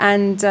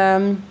 And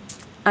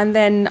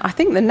then I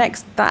think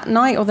that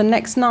night or the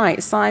next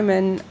night,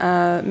 Simon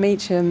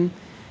Meacham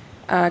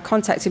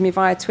contacted me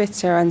via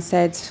Twitter and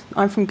said,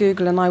 I'm from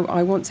Google and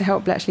I want to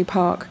help Bletchley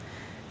Park.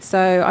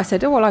 So I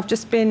said, oh, well, I've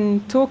just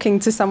been talking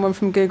to someone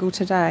from Google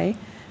today.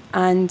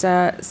 And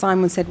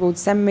Simon said, well,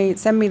 send me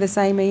the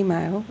same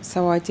email.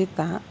 So I did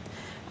that.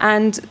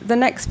 And the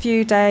next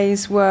few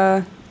days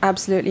were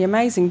absolutely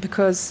amazing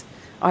because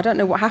I don't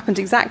know what happened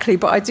exactly,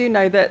 but I do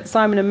know that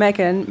Simon and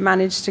Megan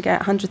managed to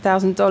get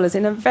 $100,000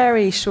 in a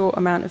very short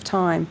amount of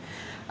time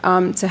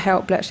to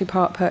help Bletchley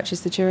Park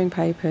purchase the Turing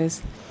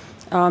papers.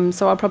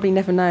 So I'll probably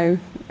never know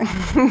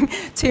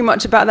too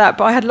much about that,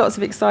 but I had lots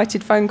of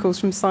excited phone calls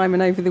from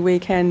Simon over the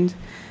weekend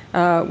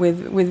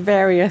with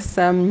various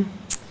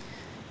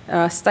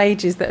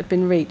stages that had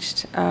been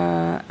reached,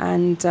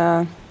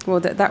 well,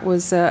 that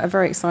was a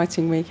very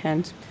exciting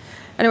weekend.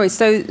 Anyway,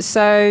 so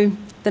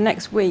the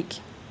next week,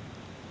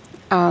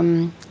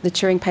 the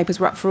Turing papers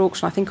were up for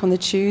auction, I think on the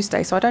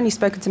Tuesday. So I'd only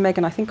spoken to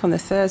Megan, I think, on the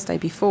Thursday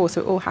before, so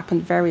it all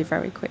happened very,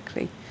 very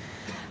quickly.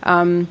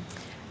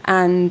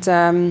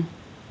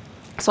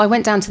 So I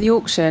went down to the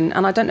auction,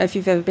 and I don't know if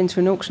you've ever been to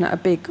an auction at a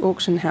big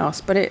auction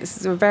house, but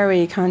it's a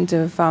very kind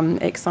of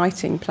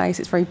exciting place.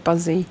 It's very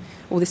buzzy,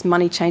 all this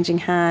money changing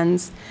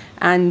hands.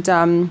 And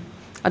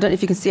I don't know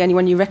if you can see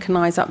anyone you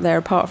recognise up there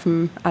apart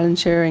from Alan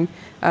Turing,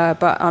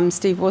 but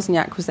Steve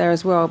Wozniak was there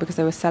as well because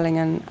they were selling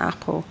an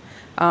Apple.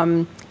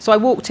 So I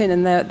walked in,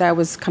 and there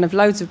was kind of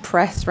loads of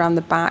press around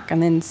the back,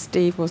 and then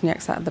Steve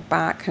Wozniak sat at the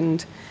back,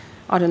 and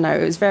I don't know,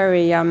 it was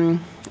very,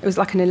 it was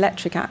like an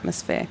electric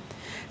atmosphere.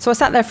 So I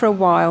sat there for a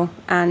while,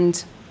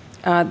 and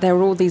there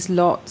were all these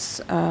lots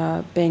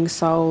being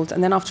sold.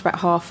 And then after about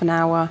half an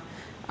hour,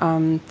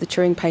 the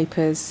Turing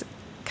papers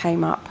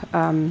came up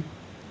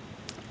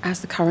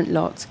as the current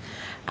lot.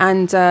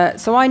 And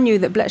so I knew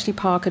that Bletchley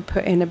Park had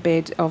put in a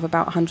bid of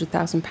about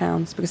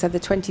 £100,000 because they had the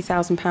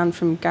 £20,000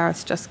 from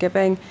Gareth's Just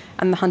Giving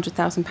and the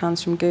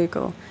 £100,000 from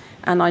Google.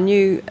 And I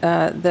knew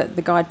that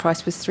the guide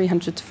price was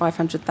 300 to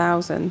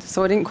 500,000,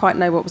 so I didn't quite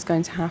know what was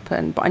going to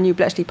happen, but I knew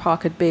Bletchley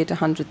Park had bid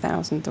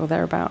 100,000 or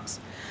thereabouts.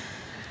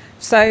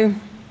 So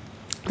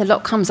the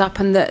lot comes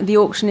up, and the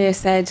auctioneer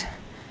said,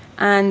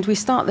 and we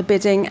start the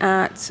bidding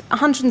at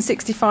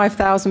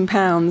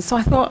 £165,000. So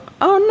I thought,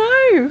 oh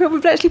no,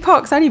 Bletchley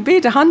Park's only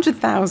bid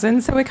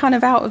 100,000, so we're kind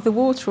of out of the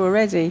water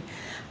already.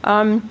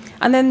 And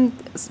then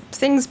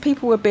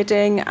people were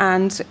bidding,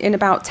 and in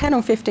about 10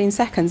 or 15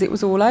 seconds, it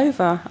was all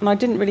over, and I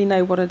didn't really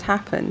know what had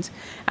happened.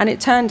 And it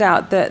turned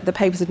out that the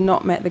papers had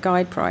not met the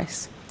guide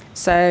price.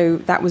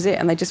 So that was it,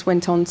 and they just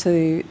went on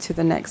to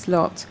the next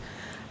lot.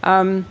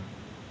 And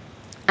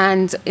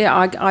yeah,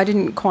 I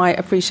didn't quite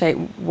appreciate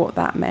what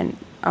that meant.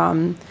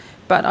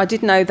 But I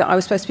did know that I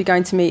was supposed to be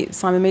going to meet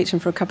Simon Meacham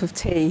for a cup of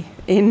tea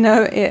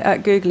at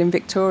Google in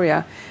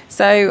Victoria.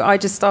 So I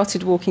just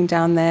started walking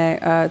down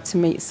there to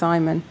meet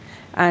Simon.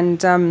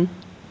 And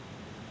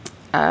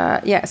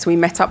yeah, so we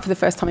met up for the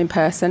first time in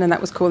person, and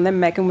that was cool. And then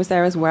Megan was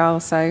there as well.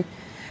 So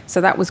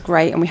that was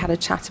great. And we had a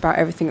chat about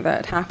everything that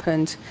had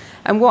happened.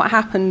 And what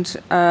happened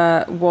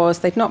was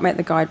they'd not met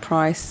the guide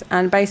price,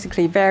 and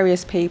basically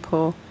various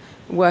people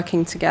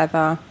working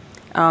together,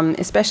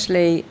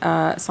 especially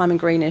Simon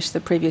Greenish,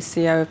 the previous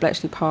CEO of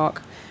Bletchley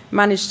Park,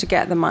 managed to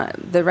get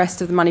the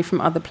rest of the money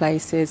from other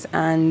places,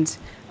 and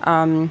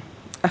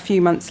a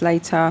few months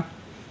later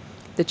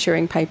the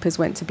Turing papers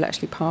went to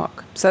Bletchley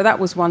Park. So that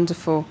was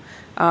wonderful.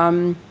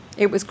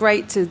 It was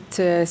great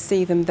to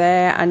see them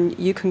there, and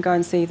you can go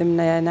and see them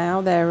there now.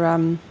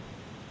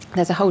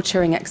 There's a whole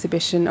Turing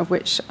exhibition of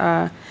which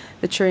the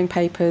Turing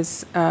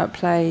papers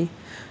play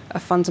a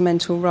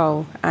fundamental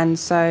role, and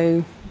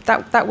so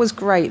that was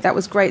great. That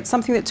was great.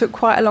 Something that took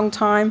quite a long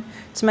time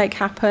to make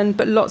happen,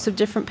 but lots of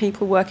different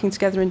people working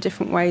together in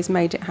different ways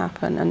made it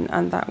happen,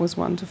 and that was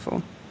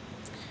wonderful.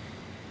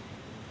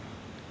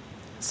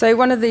 So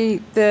one of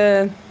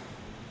the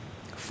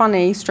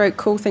funny stroke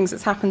cool things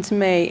that's happened to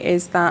me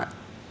is that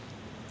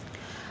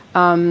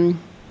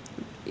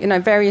you know,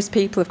 various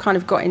people have kind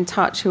of got in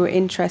touch who are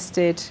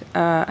interested,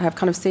 have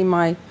kind of seen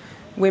my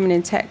Women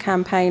in Tech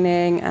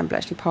campaigning and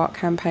Bletchley Park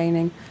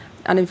campaigning,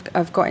 and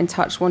have got in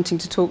touch wanting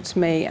to talk to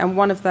me. And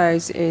one of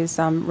those is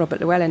Robert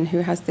Llewellyn, who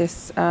has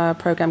this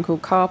program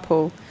called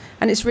Carpool.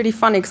 And it's really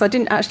funny because I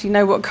didn't actually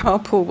know what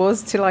Carpool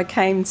was till I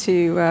came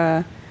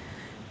to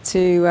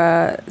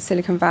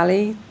Silicon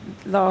Valley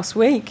last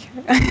week.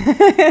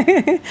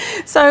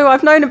 So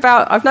I've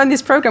known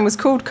this program was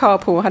called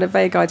Carpool. I had a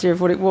vague idea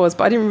of what it was,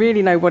 but I didn't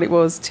really know what it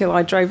was till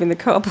I drove in the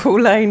carpool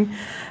lane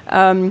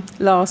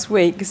last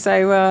week.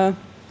 So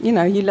you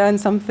know, you learn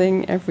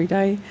something every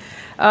day.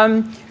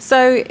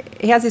 So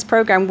he has this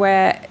program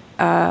where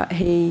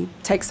he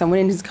takes someone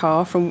in his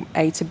car from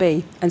A to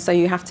B, and so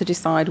you have to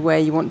decide where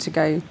you want to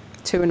go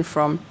to and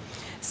from.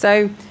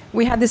 So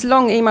we had this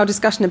long email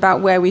discussion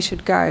about where we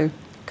should go,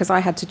 because I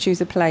had to choose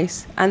a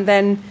place. And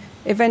then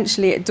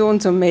eventually it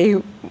dawned on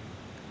me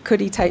could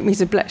he take me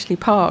to Bletchley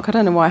Park? I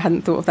don't know why I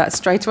hadn't thought of that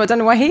straight away. I don't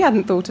know why he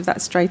hadn't thought of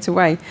that straight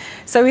away.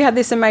 So we had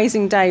this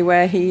amazing day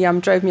where he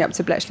drove me up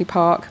to Bletchley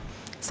Park.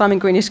 Simon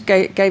Greenish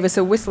gave us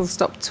a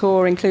whistle-stop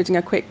tour, including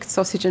a quick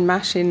sausage and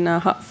mash in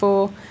Hut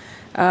 4,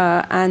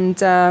 and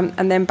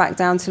then back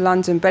down to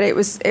London. But it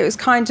was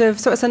kind of,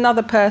 so it's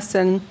another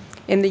person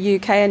in the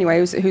UK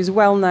anyway, who's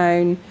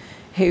well-known,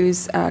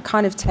 who's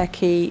kind of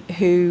techie,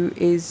 who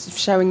is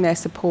showing their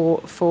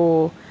support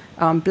for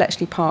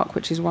Bletchley Park,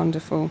 which is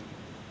wonderful.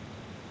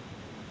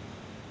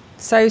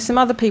 So some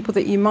other people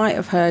that you might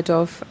have heard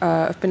of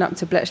have been up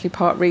to Bletchley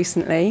Park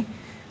recently.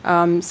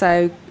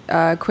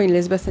 Queen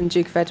Elizabeth and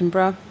Duke of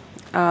Edinburgh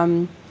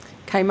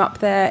came up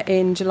there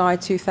in July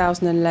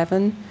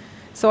 2011.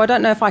 So I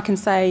don't know if I can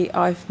say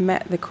I've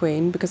met the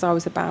Queen because I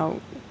was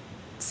about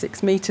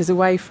 6 meters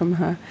away from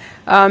her.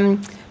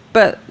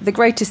 But the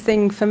greatest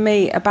thing for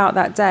me about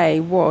that day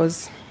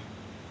was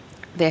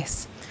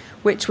this,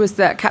 which was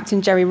that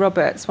Captain Jerry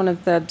Roberts, one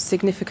of the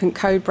significant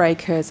code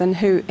breakers, and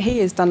he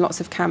has done lots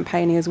of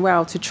campaigning as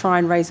well to try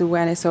and raise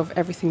awareness of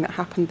everything that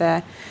happened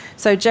there.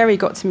 So Jerry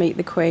got to meet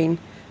the Queen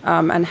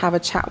and have a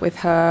chat with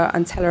her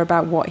and tell her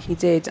about what he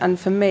did. And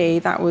for me,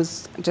 that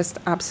was just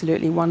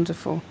absolutely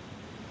wonderful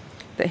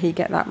that he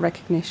get that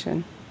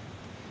recognition.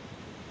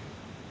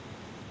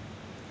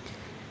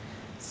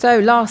 So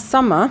last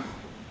summer,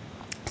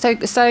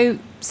 so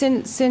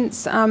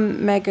since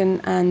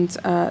Meghan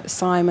and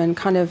Simon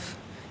kind of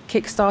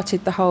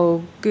kick-started the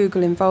whole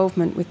Google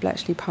involvement with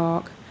Bletchley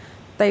Park,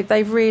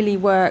 they've really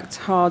worked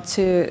hard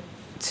to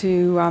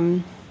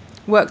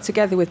work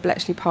together with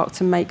Bletchley Park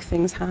to make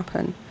things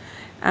happen.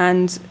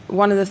 And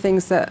one of the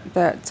things that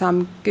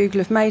Google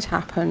have made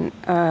happen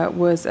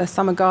was a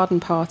summer garden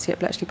party at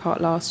Bletchley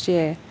Park last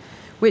year,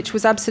 which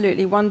was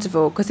absolutely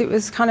wonderful because it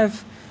was kind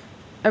of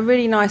a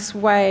really nice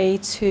way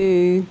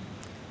to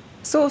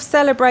sort of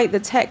celebrate the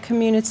tech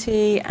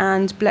community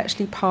and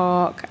Bletchley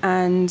Park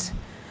and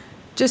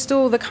just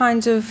all the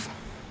kind of,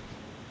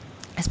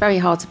 it's very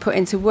hard to put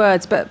into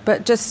words,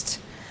 but just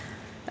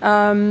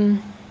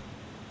that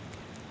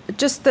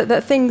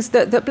things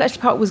that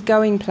Bletchley Park was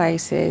going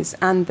places,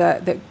 and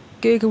that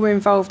Google were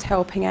involved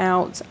helping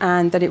out,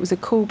 and that it was a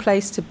cool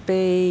place to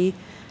be,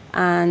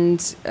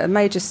 and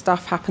major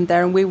stuff happened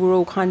there, and we were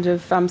all kind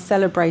of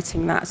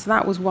celebrating that. So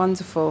that was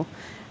wonderful.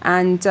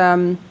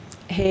 And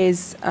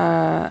here's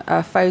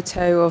a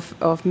photo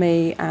of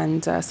me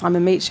and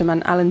Simon Meacham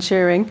and Alan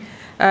Turing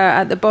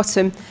at the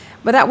bottom.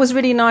 But that was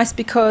really nice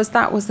because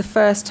that was the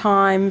first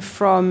time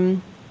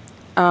from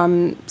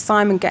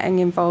Simon getting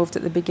involved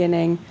at the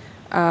beginning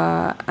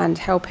and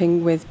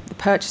helping with the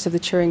purchase of the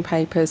Turing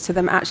papers, to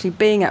them actually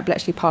being at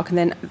Bletchley Park, and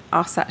then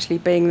us actually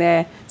being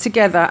there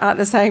together at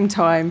the same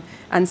time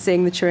and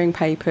seeing the Turing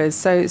papers.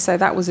 So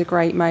that was a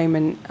great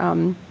moment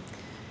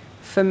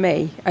for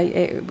me.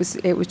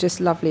 It was just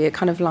lovely. It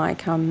kind of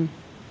like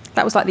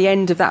that was like the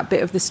end of that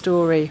bit of the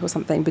story or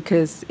something,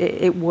 because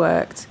it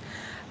worked.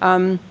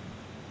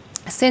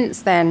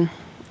 Since then,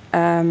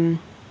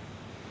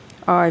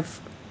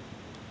 I've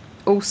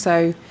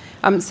also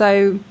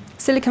so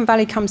Silicon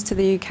Valley Comes to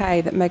the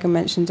UK that Megan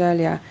mentioned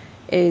earlier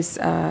is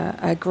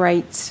a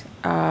great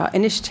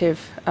initiative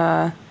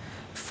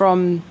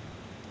from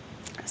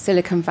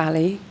Silicon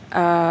Valley,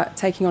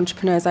 taking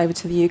entrepreneurs over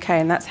to the UK,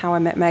 and that's how I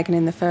met Megan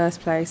in the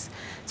first place.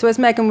 So as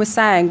Megan was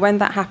saying, when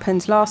that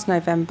happened last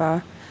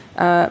November,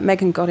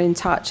 Megan got in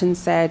touch and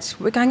said,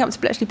 we're going up to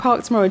Bletchley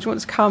Park tomorrow, do you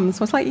want to come?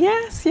 So I was like,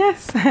 yes,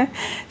 yes.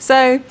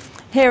 So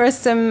here are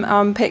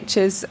some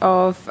pictures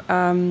of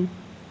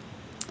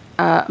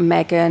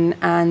Megan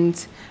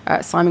and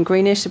Simon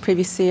Greenish, the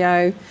previous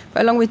CEO,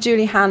 but along with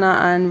Julie Hanna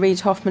and Reid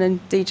Hoffman and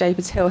DJ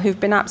Patil, who've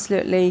been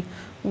absolutely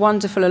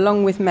wonderful,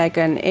 along with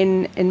Megan,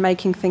 in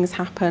making things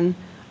happen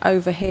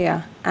over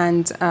here.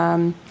 And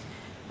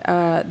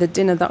the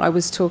dinner that I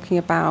was talking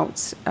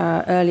about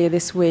earlier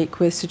this week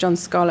with Sir John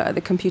Scarlett at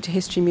the Computer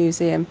History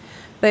Museum,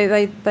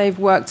 they've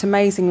worked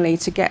amazingly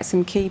to get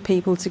some key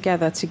people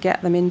together to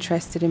get them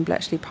interested in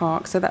Bletchley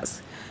Park. So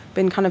that's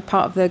been kind of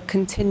part of the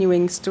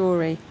continuing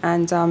story,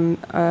 and I'm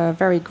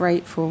very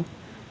grateful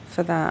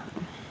for that.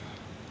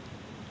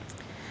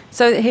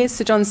 So here's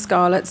Sir John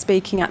Scarlett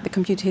speaking at the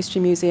Computer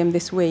History Museum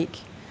this week.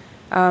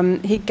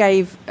 He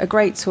gave a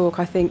great talk,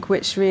 I think,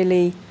 which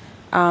really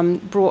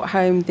brought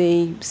home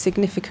the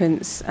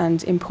significance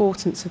and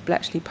importance of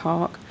Bletchley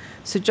Park.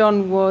 Sir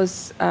John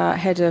was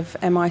head of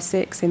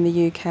MI6 in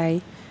the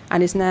UK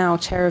and is now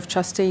chair of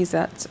trustees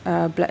at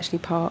Bletchley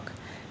Park.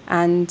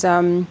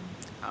 And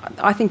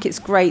I think it's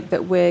great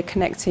that we're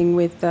connecting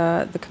with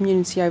the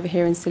community over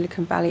here in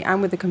Silicon Valley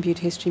and with the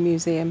Computer History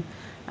Museum.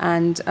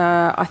 And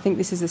I think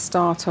this is the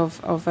start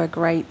of a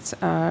great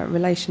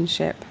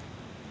relationship.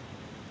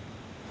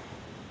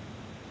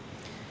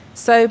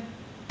 So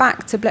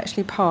back to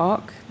Bletchley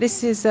Park.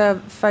 This is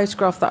a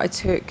photograph that I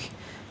took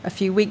a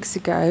few weeks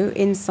ago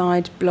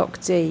inside Block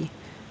D.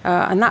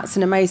 And that's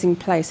an amazing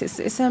place.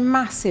 It's a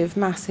massive,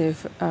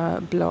 massive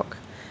block.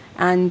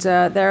 And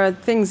there are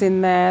things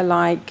in there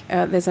like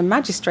there's a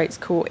magistrates'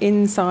 court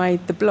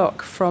inside the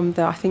block from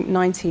the, I think,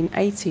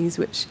 1980s,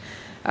 which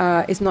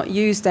is not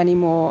used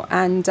anymore.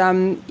 And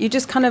you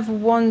just kind of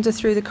wander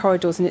through the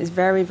corridors, and it's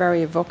very,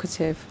 very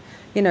evocative.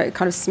 You know, it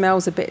kind of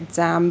smells a bit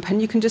damp,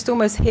 and you can just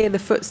almost hear the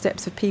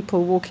footsteps of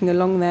people walking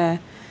along there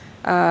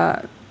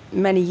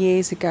many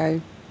years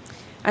ago.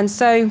 And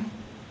so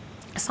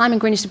Simon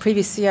Greenwich, the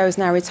previous CEO, is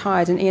now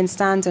retired, and Ian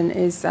Standen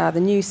is the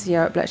new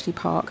CEO at Bletchley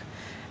Park.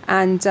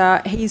 And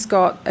he's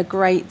got a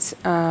great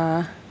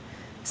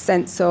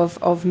sense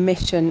of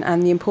mission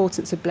and the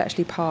importance of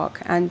Bletchley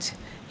Park, and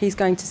he's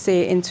going to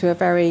see it into a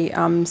very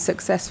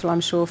successful, I'm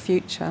sure,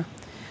 future.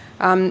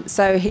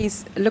 So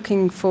he's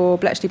looking for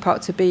Bletchley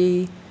Park to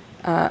be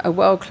a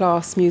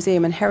world-class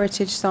museum and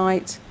heritage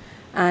site,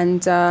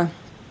 and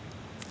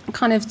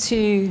kind of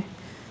to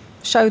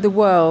show the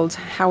world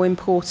how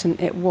important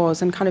it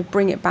was and kind of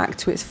bring it back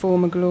to its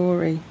former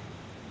glory.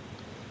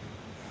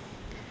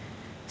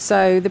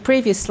 So the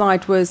previous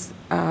slide was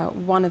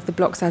one of the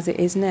blocks as it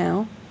is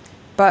now,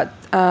 but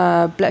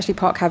Bletchley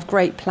Park have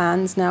great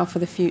plans now for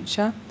the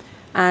future,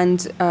 and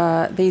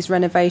these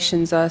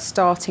renovations are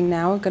starting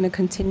now, are going to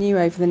continue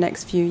over the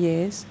next few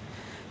years,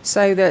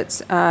 so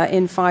that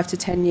in 5 to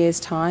 10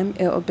 years' time,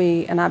 it'll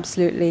be an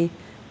absolutely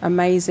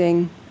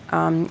amazing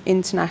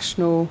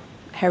international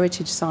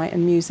heritage site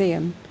and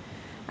museum.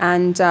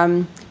 And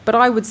but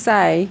I would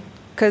say,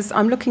 because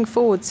I'm looking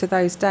forward to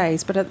those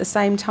days, but at the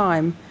same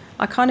time,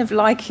 I kind of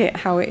like it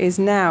how it is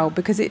now,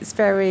 because it's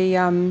very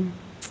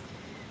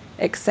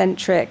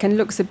eccentric and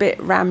looks a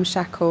bit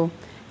ramshackle.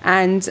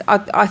 And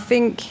I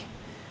think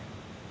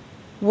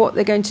what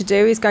they're going to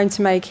do is going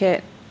to make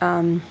it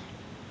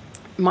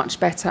much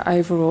better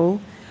overall.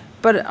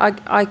 But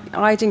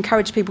I'd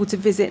encourage people to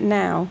visit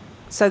now,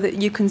 so that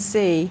you can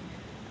see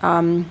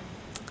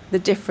the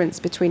difference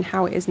between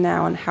how it is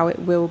now and how it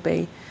will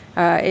be.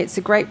 It's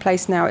a great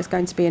place now. It's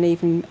going to be an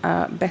even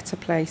better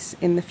place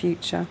in the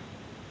future.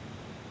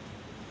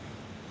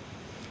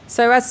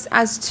 So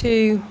as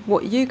to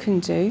what you can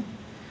do,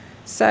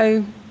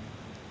 so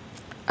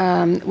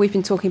we've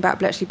been talking about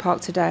Bletchley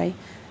Park today.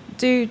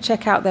 Do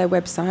check out their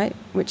website,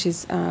 which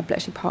is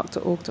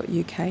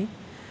bletchleypark.org.uk.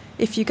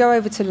 If you go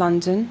over to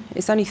London,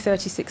 it's only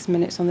 36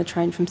 minutes on the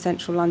train from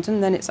central London,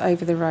 then it's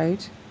over the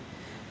road.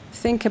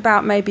 Think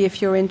about maybe,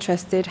 if you're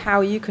interested, how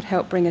you could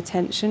help bring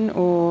attention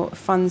or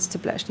funds to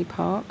Bletchley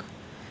Park.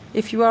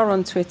 If you are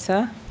on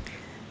Twitter,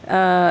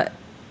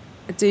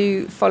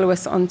 do follow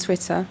us on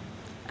Twitter,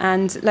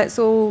 and let's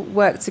all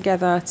work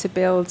together to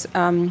build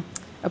a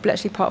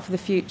Bletchley Park for the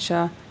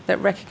future that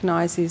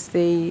recognises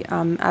the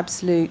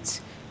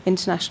absolute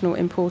international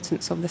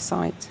importance of the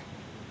site.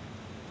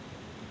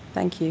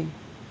 Thank you.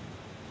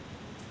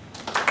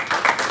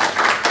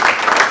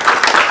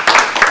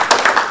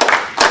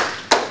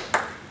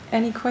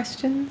 Any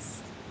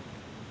questions?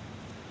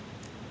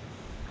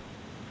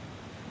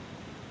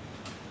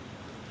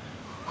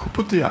 Who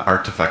put the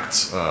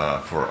artifacts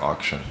for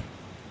auction?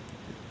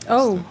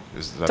 Oh,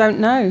 don't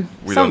know.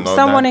 Don't know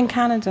someone that? in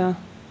Canada.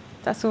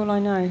 That's all I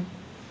know.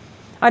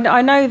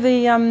 I know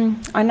the.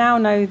 I now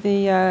know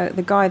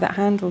the guy that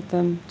handled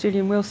them,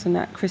 Julian Wilson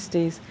at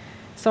Christie's.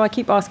 So I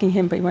keep asking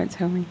him, but he won't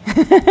tell me.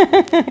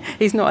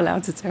 He's not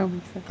allowed to tell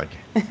me. So. Thank you.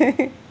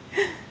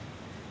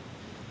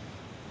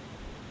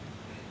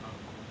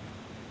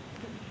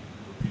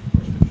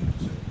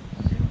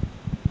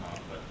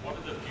 What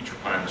are the future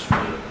plans for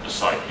the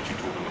site? Could you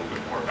talk a little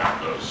bit more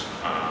about those?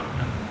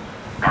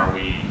 And are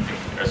we,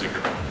 as a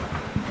group?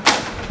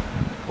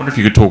 I wonder if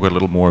you could talk a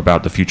little more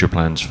about the future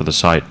plans for the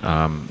site.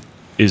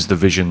 Is the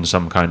vision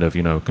some kind of,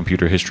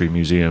 computer history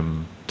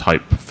museum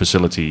type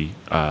facility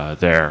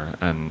there?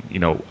 And,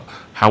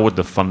 how would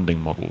the funding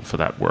model for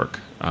that work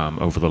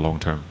over the long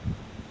term?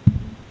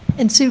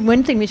 And Sue,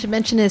 one thing we should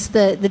mention is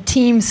the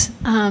teams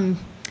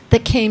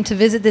that came to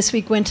visit this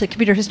week went to the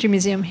Computer History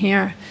Museum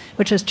here,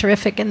 which was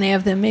terrific, and they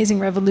have the Amazing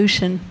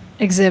Revolution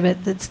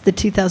exhibit that's the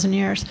 2,000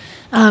 years.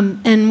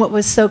 And what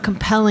was so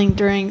compelling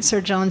during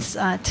Sir John's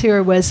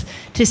tour was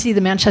to see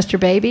the Manchester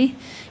Baby,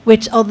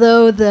 which,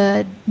 although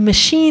the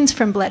machines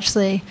from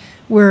Bletchley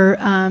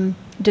were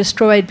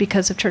destroyed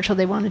because of Churchill,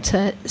 they wanted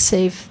to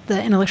save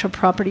the intellectual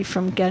property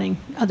from getting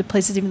other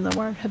places, even though the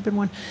war had been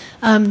won.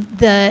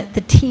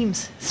 The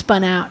teams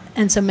spun out,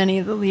 and so many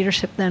of the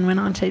leadership then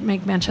went on to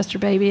make Manchester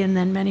Baby, and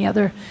then many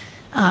other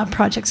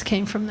projects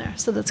came from there.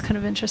 So that's kind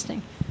of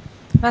interesting.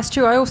 That's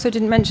true. I also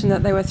didn't mention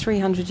that there were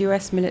 300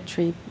 US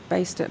military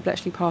based at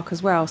Bletchley Park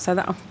as well. So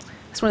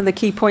that's one of the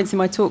key points in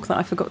my talk that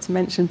I forgot to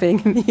mention,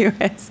 being in the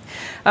US.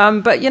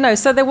 But,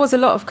 so there was a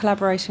lot of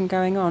collaboration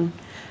going on.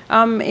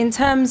 In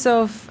terms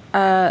of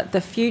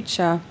the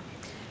future,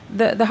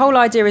 the whole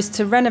idea is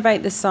to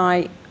renovate the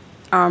site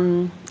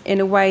in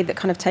a way that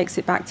kind of takes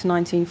it back to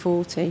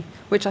 1940,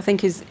 which I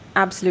think is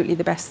absolutely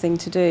the best thing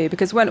to do.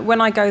 Because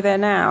when I go there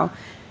now,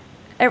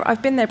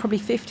 I've been there probably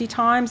 50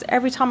 times.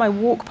 Every time I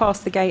walk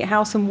past the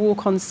gatehouse and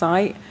walk on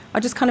site, I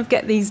just kind of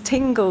get these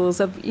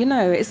tingles of,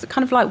 it's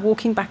kind of like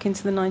walking back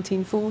into the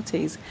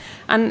 1940s.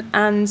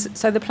 And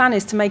so the plan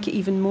is to make it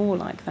even more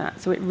like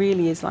that. So it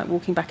really is like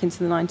walking back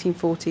into the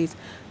 1940s,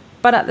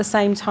 but at the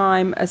same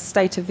time a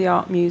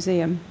state-of-the-art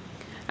museum.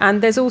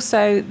 And there's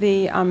also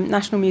the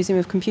National Museum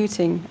of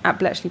Computing at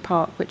Bletchley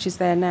Park, which is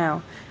there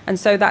now. And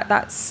so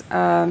that's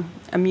a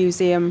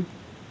museum,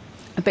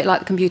 a bit like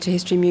the Computer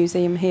History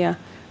Museum here,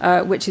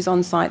 which is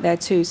on site there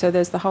too. So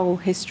there's the whole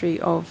history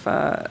of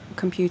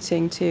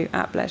computing too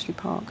at Bletchley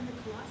Park.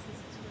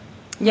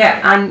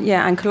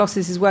 And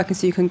Colossus is working,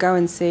 so you can go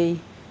and see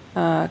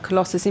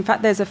Colossus. In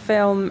fact, there's a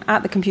film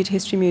at the Computer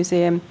History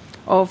Museum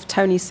of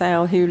Tony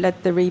Sale, who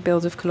led the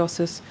rebuild of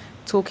Colossus,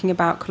 talking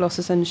about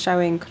Colossus and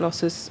showing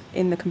Colossus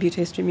in the Computer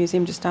History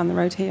Museum just down the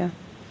road here.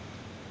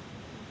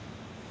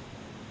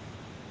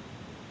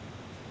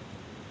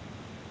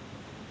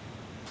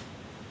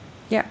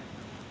 Yeah.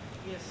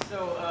 Yes.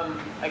 So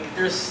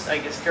there's, I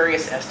guess,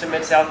 various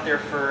estimates out there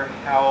for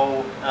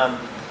how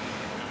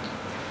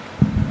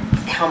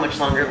much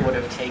longer it would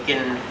have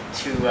taken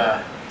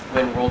to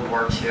win World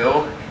War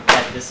II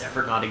had this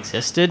effort not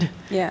existed.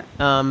 Yeah.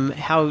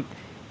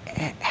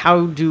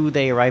 How do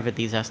they arrive at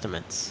these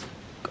estimates?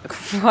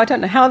 I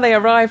don't know how they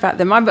arrive at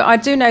them, but I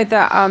do know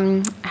that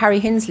Harry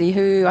Hinsley,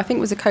 who I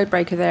think was a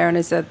codebreaker there and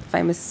was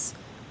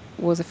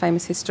a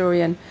famous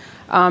historian,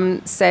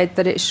 said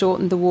that it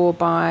shortened the war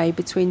by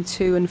between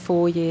 2 and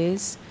 4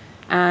 years,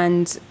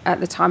 and at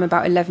the time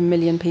about 11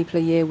 million people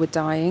a year were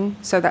dying.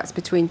 So that's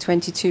between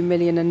 22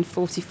 million and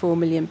 44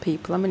 million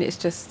people. I mean, it's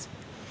just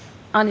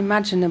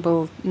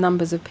unimaginable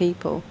numbers of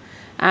people.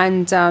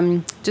 And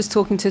just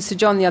talking to Sir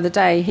John the other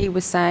day, he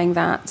was saying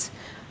that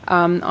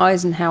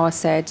Eisenhower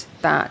said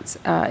that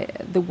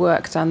the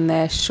work done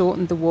there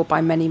shortened the war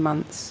by many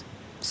months.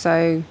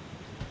 So,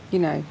 you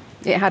know,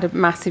 it had a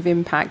massive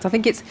impact. I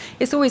think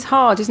it's always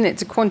hard, isn't it,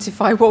 to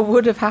quantify what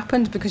would have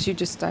happened because you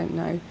just don't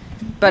know.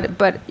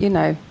 But you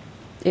know,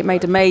 it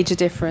made a major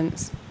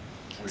difference.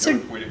 We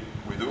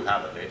do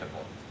have a data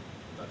point.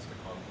 That's the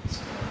convoys.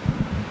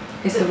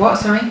 Is the what,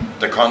 sorry?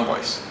 The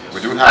convoys.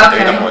 We do have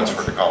data points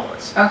for the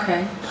convoys.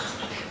 Okay.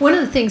 One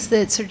of the things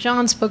that Sir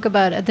John spoke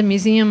about at the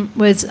museum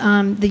was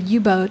the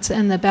U-boats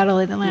and the Battle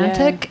of the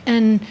Atlantic. Yeah.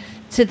 And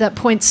to that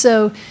point,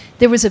 so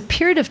there was a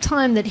period of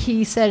time that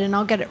he said, and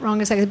I'll get it wrong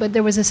in a second, but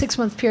there was a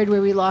 6-month period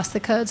where we lost the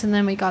codes and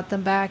then we got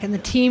them back. And the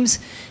teams,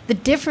 the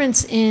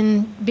difference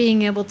in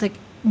being able to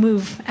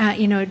move,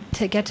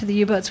 to get to the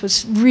U-boats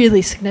was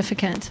really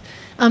significant.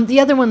 The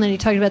other one that he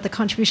talked about, the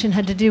contribution,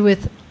 had to do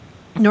with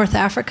North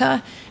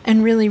Africa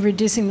and really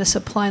reducing the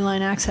supply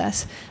line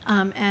access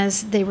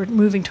as they were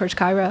moving towards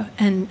Cairo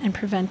and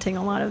preventing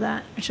a lot of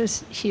that, which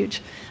was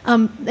huge.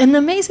 And the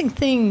amazing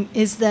thing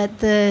is that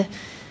the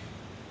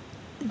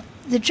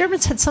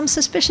Germans had some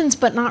suspicions,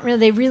 but not really.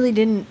 They really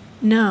didn't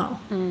know.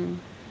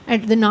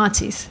 The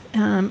Nazis.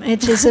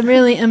 It's just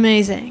really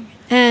amazing.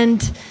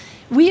 And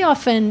we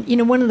often,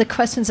 one of the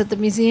questions at the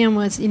museum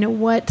was,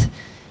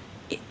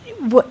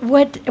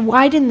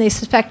 why didn't they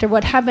suspect, or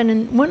what happened?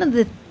 And one of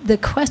the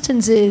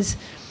questions is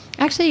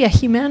actually a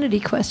humanity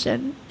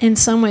question in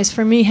some ways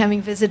for me,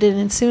 having visited,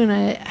 and Sue and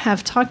I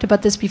have talked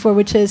about this before,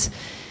 which is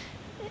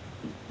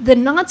the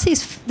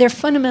Nazis, their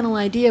fundamental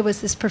idea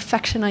was this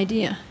perfection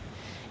idea.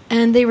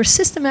 And they were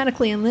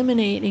systematically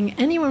eliminating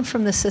anyone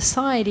from the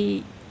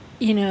society,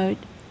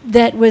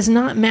 that was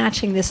not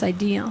matching this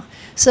ideal.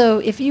 So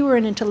if you were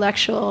an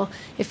intellectual,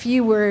 if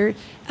you were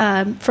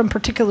from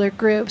particular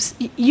groups,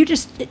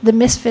 the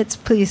misfits,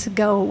 please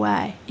go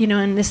away,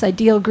 in this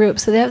ideal group.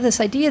 So they have this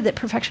idea that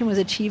perfection was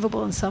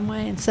achievable in some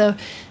way. And so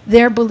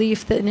their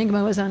belief that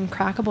Enigma was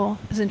uncrackable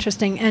is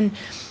interesting. And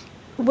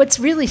what's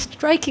really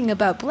striking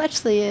about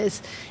Bletchley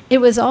is it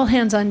was all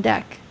hands on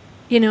deck.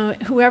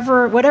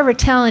 Whatever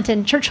talent,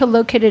 and Churchill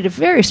located it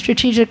very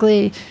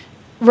strategically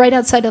right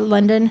outside of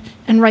London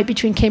and right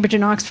between Cambridge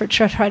and Oxford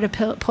to try to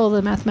pull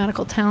the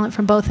mathematical talent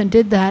from both, and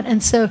did that.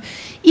 And so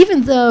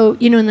even though,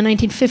 in the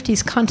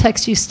 1950s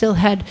context, you still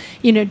had,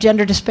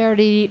 gender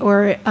disparity,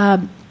 or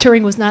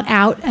Turing was not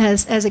out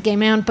as a gay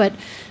man, but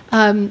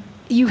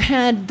you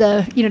had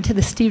to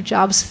the Steve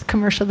Jobs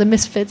commercial, the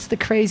misfits, the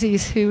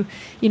crazies who,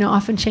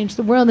 often changed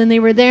the world. And they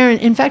were there, and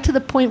in fact, to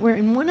the point where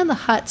in one of the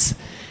huts,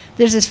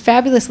 there's this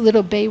fabulous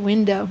little bay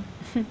window.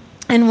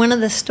 And one of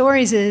the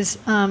stories is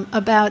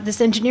about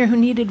this engineer who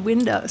needed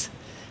windows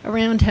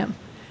around him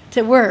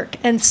to work.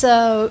 And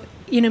so,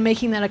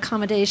 making that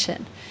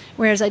accommodation.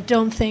 Whereas I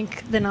don't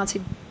think the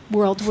Nazi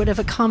world would have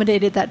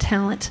accommodated that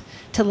talent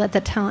to let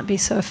that talent be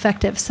so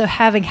effective. So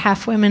having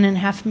half women and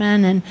half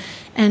men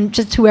and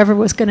just whoever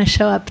was going to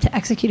show up to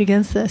execute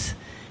against this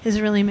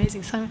is really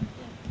amazing. Simon?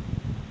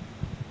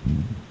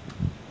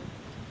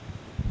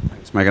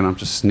 Thanks, Megan. I'm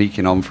just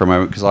sneaking on for a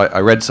moment because I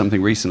read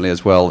something recently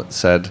as well that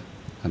said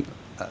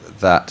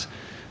that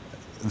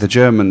the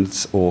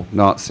Germans, or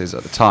Nazis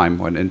at the time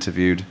when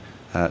interviewed,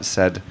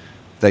 said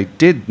they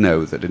did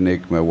know that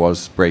Enigma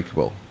was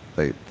breakable.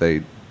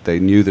 They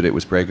knew that it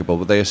was breakable,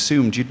 but they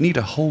assumed you'd need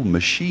a whole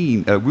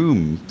machine, a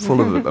room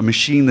full of a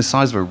machine the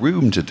size of a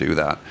room to do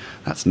that.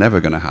 That's never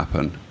going to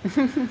happen.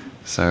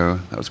 So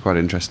that was quite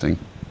interesting.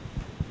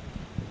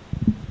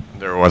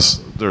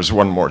 There's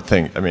one more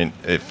thing. I mean,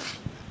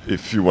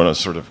 if you want to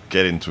sort of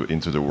get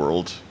into the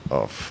world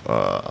of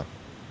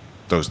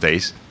those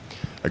days,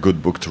 a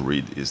good book to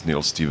read is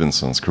Neil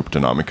Stephenson's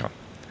Cryptonomica,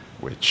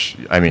 which,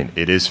 I mean,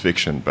 it is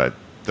fiction, but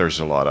there's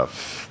a lot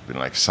of, you know,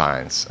 like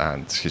science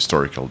and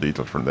historical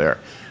detail from there.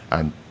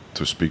 And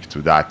to speak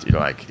to that, you know,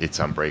 like it's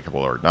unbreakable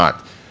or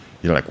not,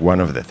 you know, like one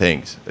of the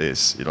things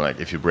is, you know, like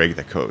if you break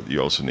the code, you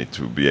also need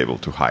to be able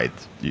to hide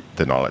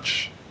the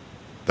knowledge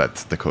that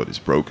the code is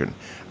broken.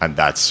 And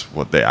that's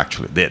what they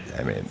actually did.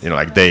 I mean, you know,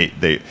 like they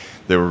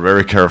were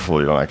very careful,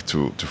 you know, like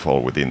to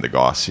fall within the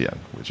Gaussian,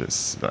 which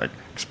is like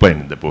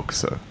explained in the book.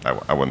 So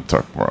I won't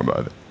talk more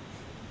about it.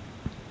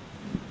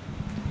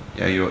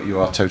 Yeah, you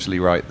are totally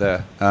right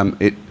there.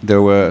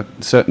 There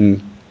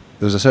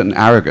was a certain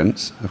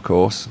arrogance, of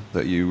course,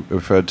 that you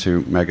referred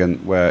to,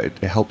 Megan, where it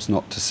helps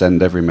not to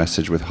send every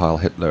message with Heil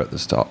Hitler at the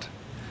start.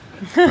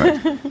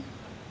 Right.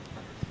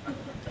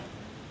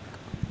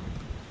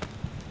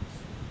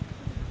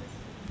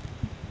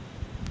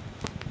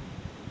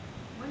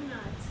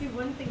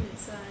 One thing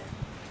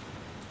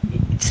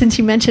that's, since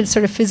you mentioned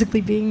sort of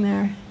physically being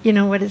there, you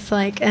know, what it's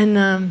like.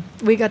 And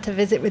we got to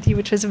visit with you,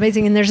 which was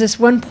amazing. And there's this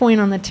one point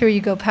on the tour,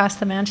 you go past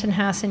the mansion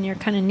house and you're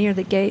kind of near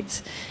the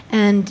gates.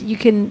 And you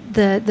can,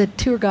 the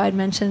tour guide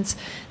mentions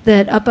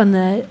that up on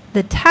the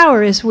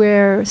tower is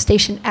where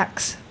Station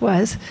X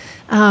was.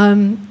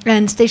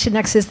 And Station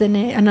X is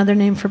another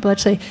name for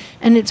Bletchley.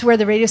 And it's where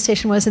the radio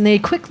station was. And they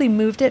quickly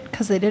moved it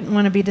because they didn't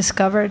want to be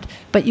discovered.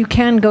 But you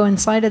can go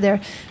inside of there.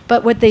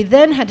 But what they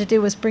then had to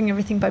do was bring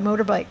everything by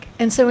motorbike.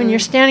 And so when you're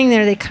standing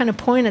there, they kind of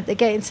point at the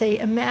gate and say,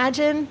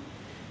 imagine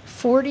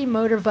 40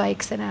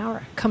 motorbikes an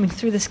hour coming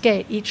through this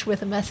gate, each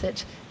with a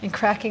message, and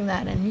cracking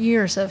that, and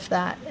years of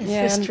that.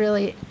 It's just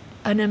really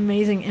an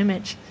amazing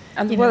image.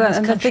 And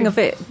and the thing of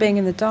it being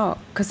in the dark,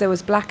 because there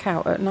was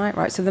blackout at night,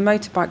 right? So the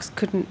motorbikes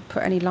couldn't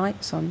put any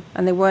lights on,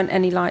 and there weren't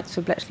any lights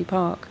for Bletchley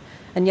Park,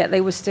 and yet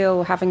they were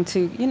still having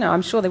to, you know,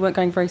 I'm sure they weren't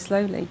going very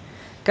slowly,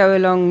 go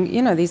along,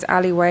 you know, these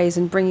alleyways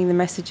and bringing the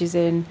messages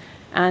in,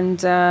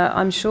 and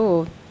I'm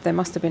sure there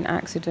must have been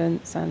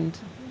accidents, and,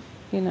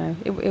 you know,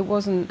 it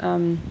wasn't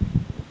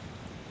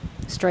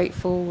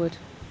straightforward.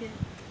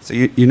 So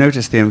you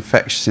notice the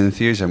infectious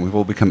enthusiasm. We've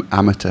all become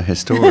amateur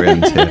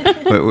historians here.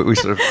 We're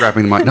sort of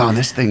grabbing the mic. No,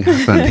 this thing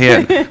happened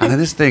here, and then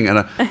this thing. And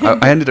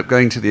I ended up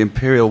going to the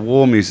Imperial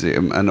War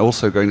Museum and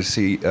also going to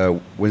see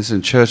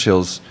Winston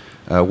Churchill's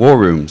war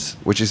rooms,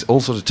 which is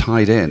all sort of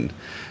tied in.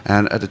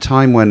 And at a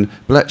time when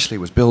Bletchley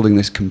was building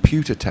this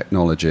computer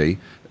technology,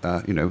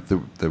 you know,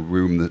 the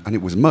room, and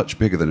it was much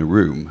bigger than a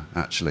room,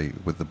 actually,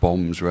 with the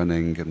bombs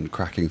running and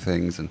cracking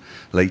things, and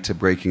later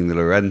breaking the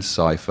Lorenz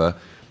cipher.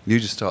 You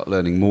just start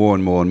learning more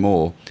and more and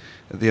more.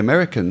 The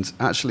Americans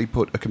actually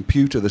put a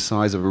computer the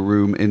size of a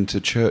room into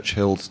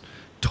Churchill's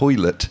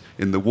toilet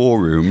in the war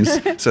rooms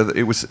so that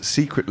it was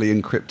secretly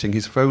encrypting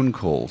his phone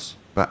calls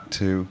back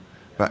to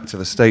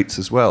the States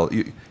as well.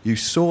 You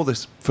saw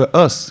this. For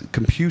us,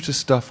 computer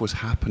stuff was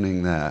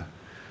happening there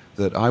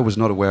that I was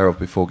not aware of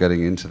before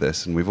getting into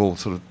this, and we've all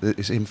sort of,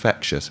 it's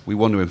infectious. We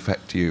want to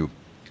infect you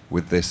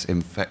with this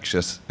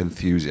infectious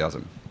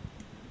enthusiasm.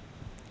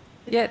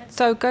 Yeah,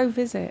 so go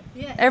visit.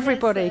 Yeah,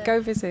 everybody,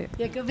 go visit.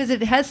 Yeah, go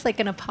visit. It has like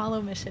an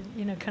Apollo mission,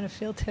 you know, kind of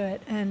feel to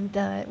it, and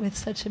with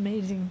such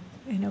amazing,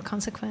 you know,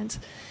 consequence.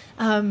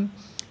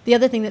 The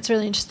other thing that's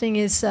really interesting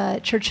is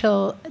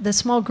Churchill, the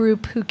small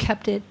group who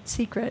kept it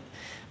secret.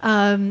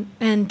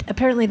 And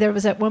apparently there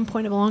was at one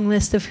point a long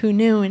list of who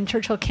knew, and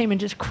Churchill came and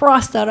just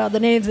crossed out all the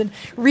names, and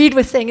Reed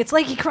was saying, it's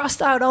like he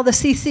crossed out all the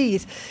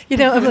CCs. You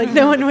know, I'm like,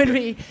 no one would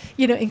be,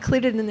 you know,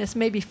 included in this.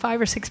 Maybe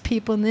 5 or 6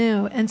 people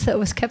knew, and so it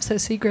was kept so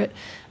secret.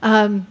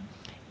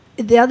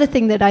 The other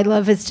thing that I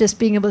love is just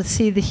being able to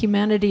see the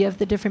humanity of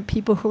the different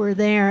people who were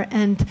there,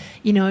 and,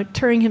 you know,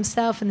 Turing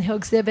himself, and he'll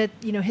exhibit,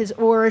 you know, his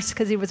oars,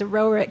 because he was a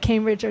rower at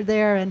Cambridge, are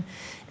there,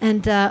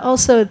 and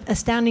also,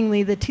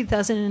 astoundingly, the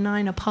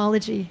 2009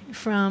 apology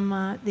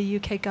from the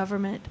UK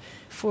government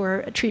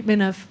for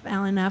treatment of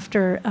Alan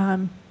after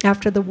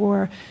the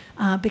war,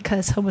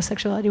 because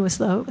homosexuality was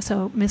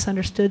so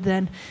misunderstood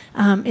then,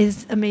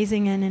 is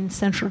amazing and in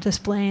central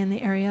display in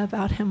the area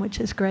about him, which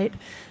is great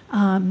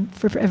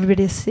for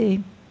everybody to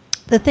see.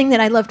 The thing that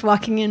I loved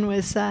walking in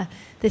was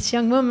this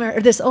young woman,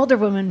 or this older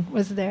woman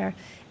was there,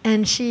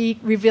 and she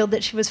revealed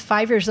that she was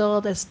 5 years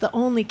old as the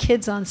only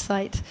kids on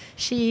site.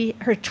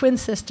 Her twin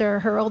sister,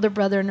 her older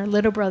brother, and her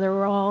little brother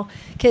were all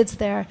kids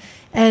there.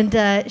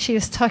 And she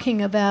was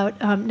talking about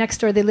next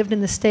door, they lived in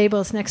the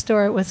stables. Next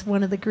door was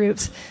one of the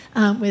groups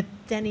with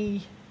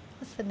Denny,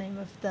 what's the name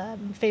of the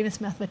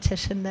famous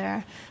mathematician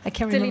there? I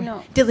can't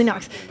remember. Dilly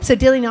Knox. So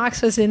Dilly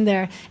Knox was in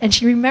there, and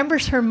she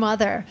remembers her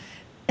mother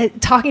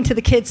talking to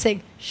the kids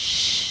saying,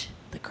 shh,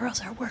 the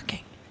girls are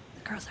working.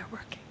 The girls are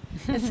working.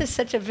 It's just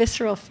such a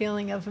visceral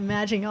feeling of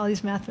imagining all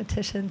these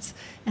mathematicians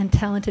and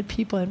talented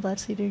people in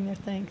Bletchley doing their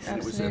things.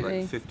 Absolutely.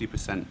 It was like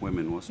 50%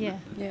 women, wasn't it?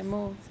 Yeah,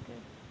 more.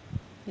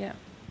 Yeah.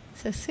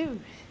 So Sue,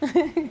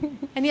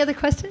 any other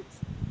questions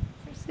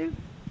for Sue?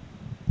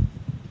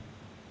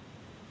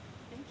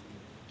 Thank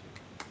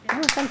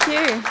you. Oh, thank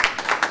you.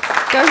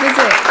 Go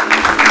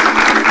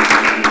visit.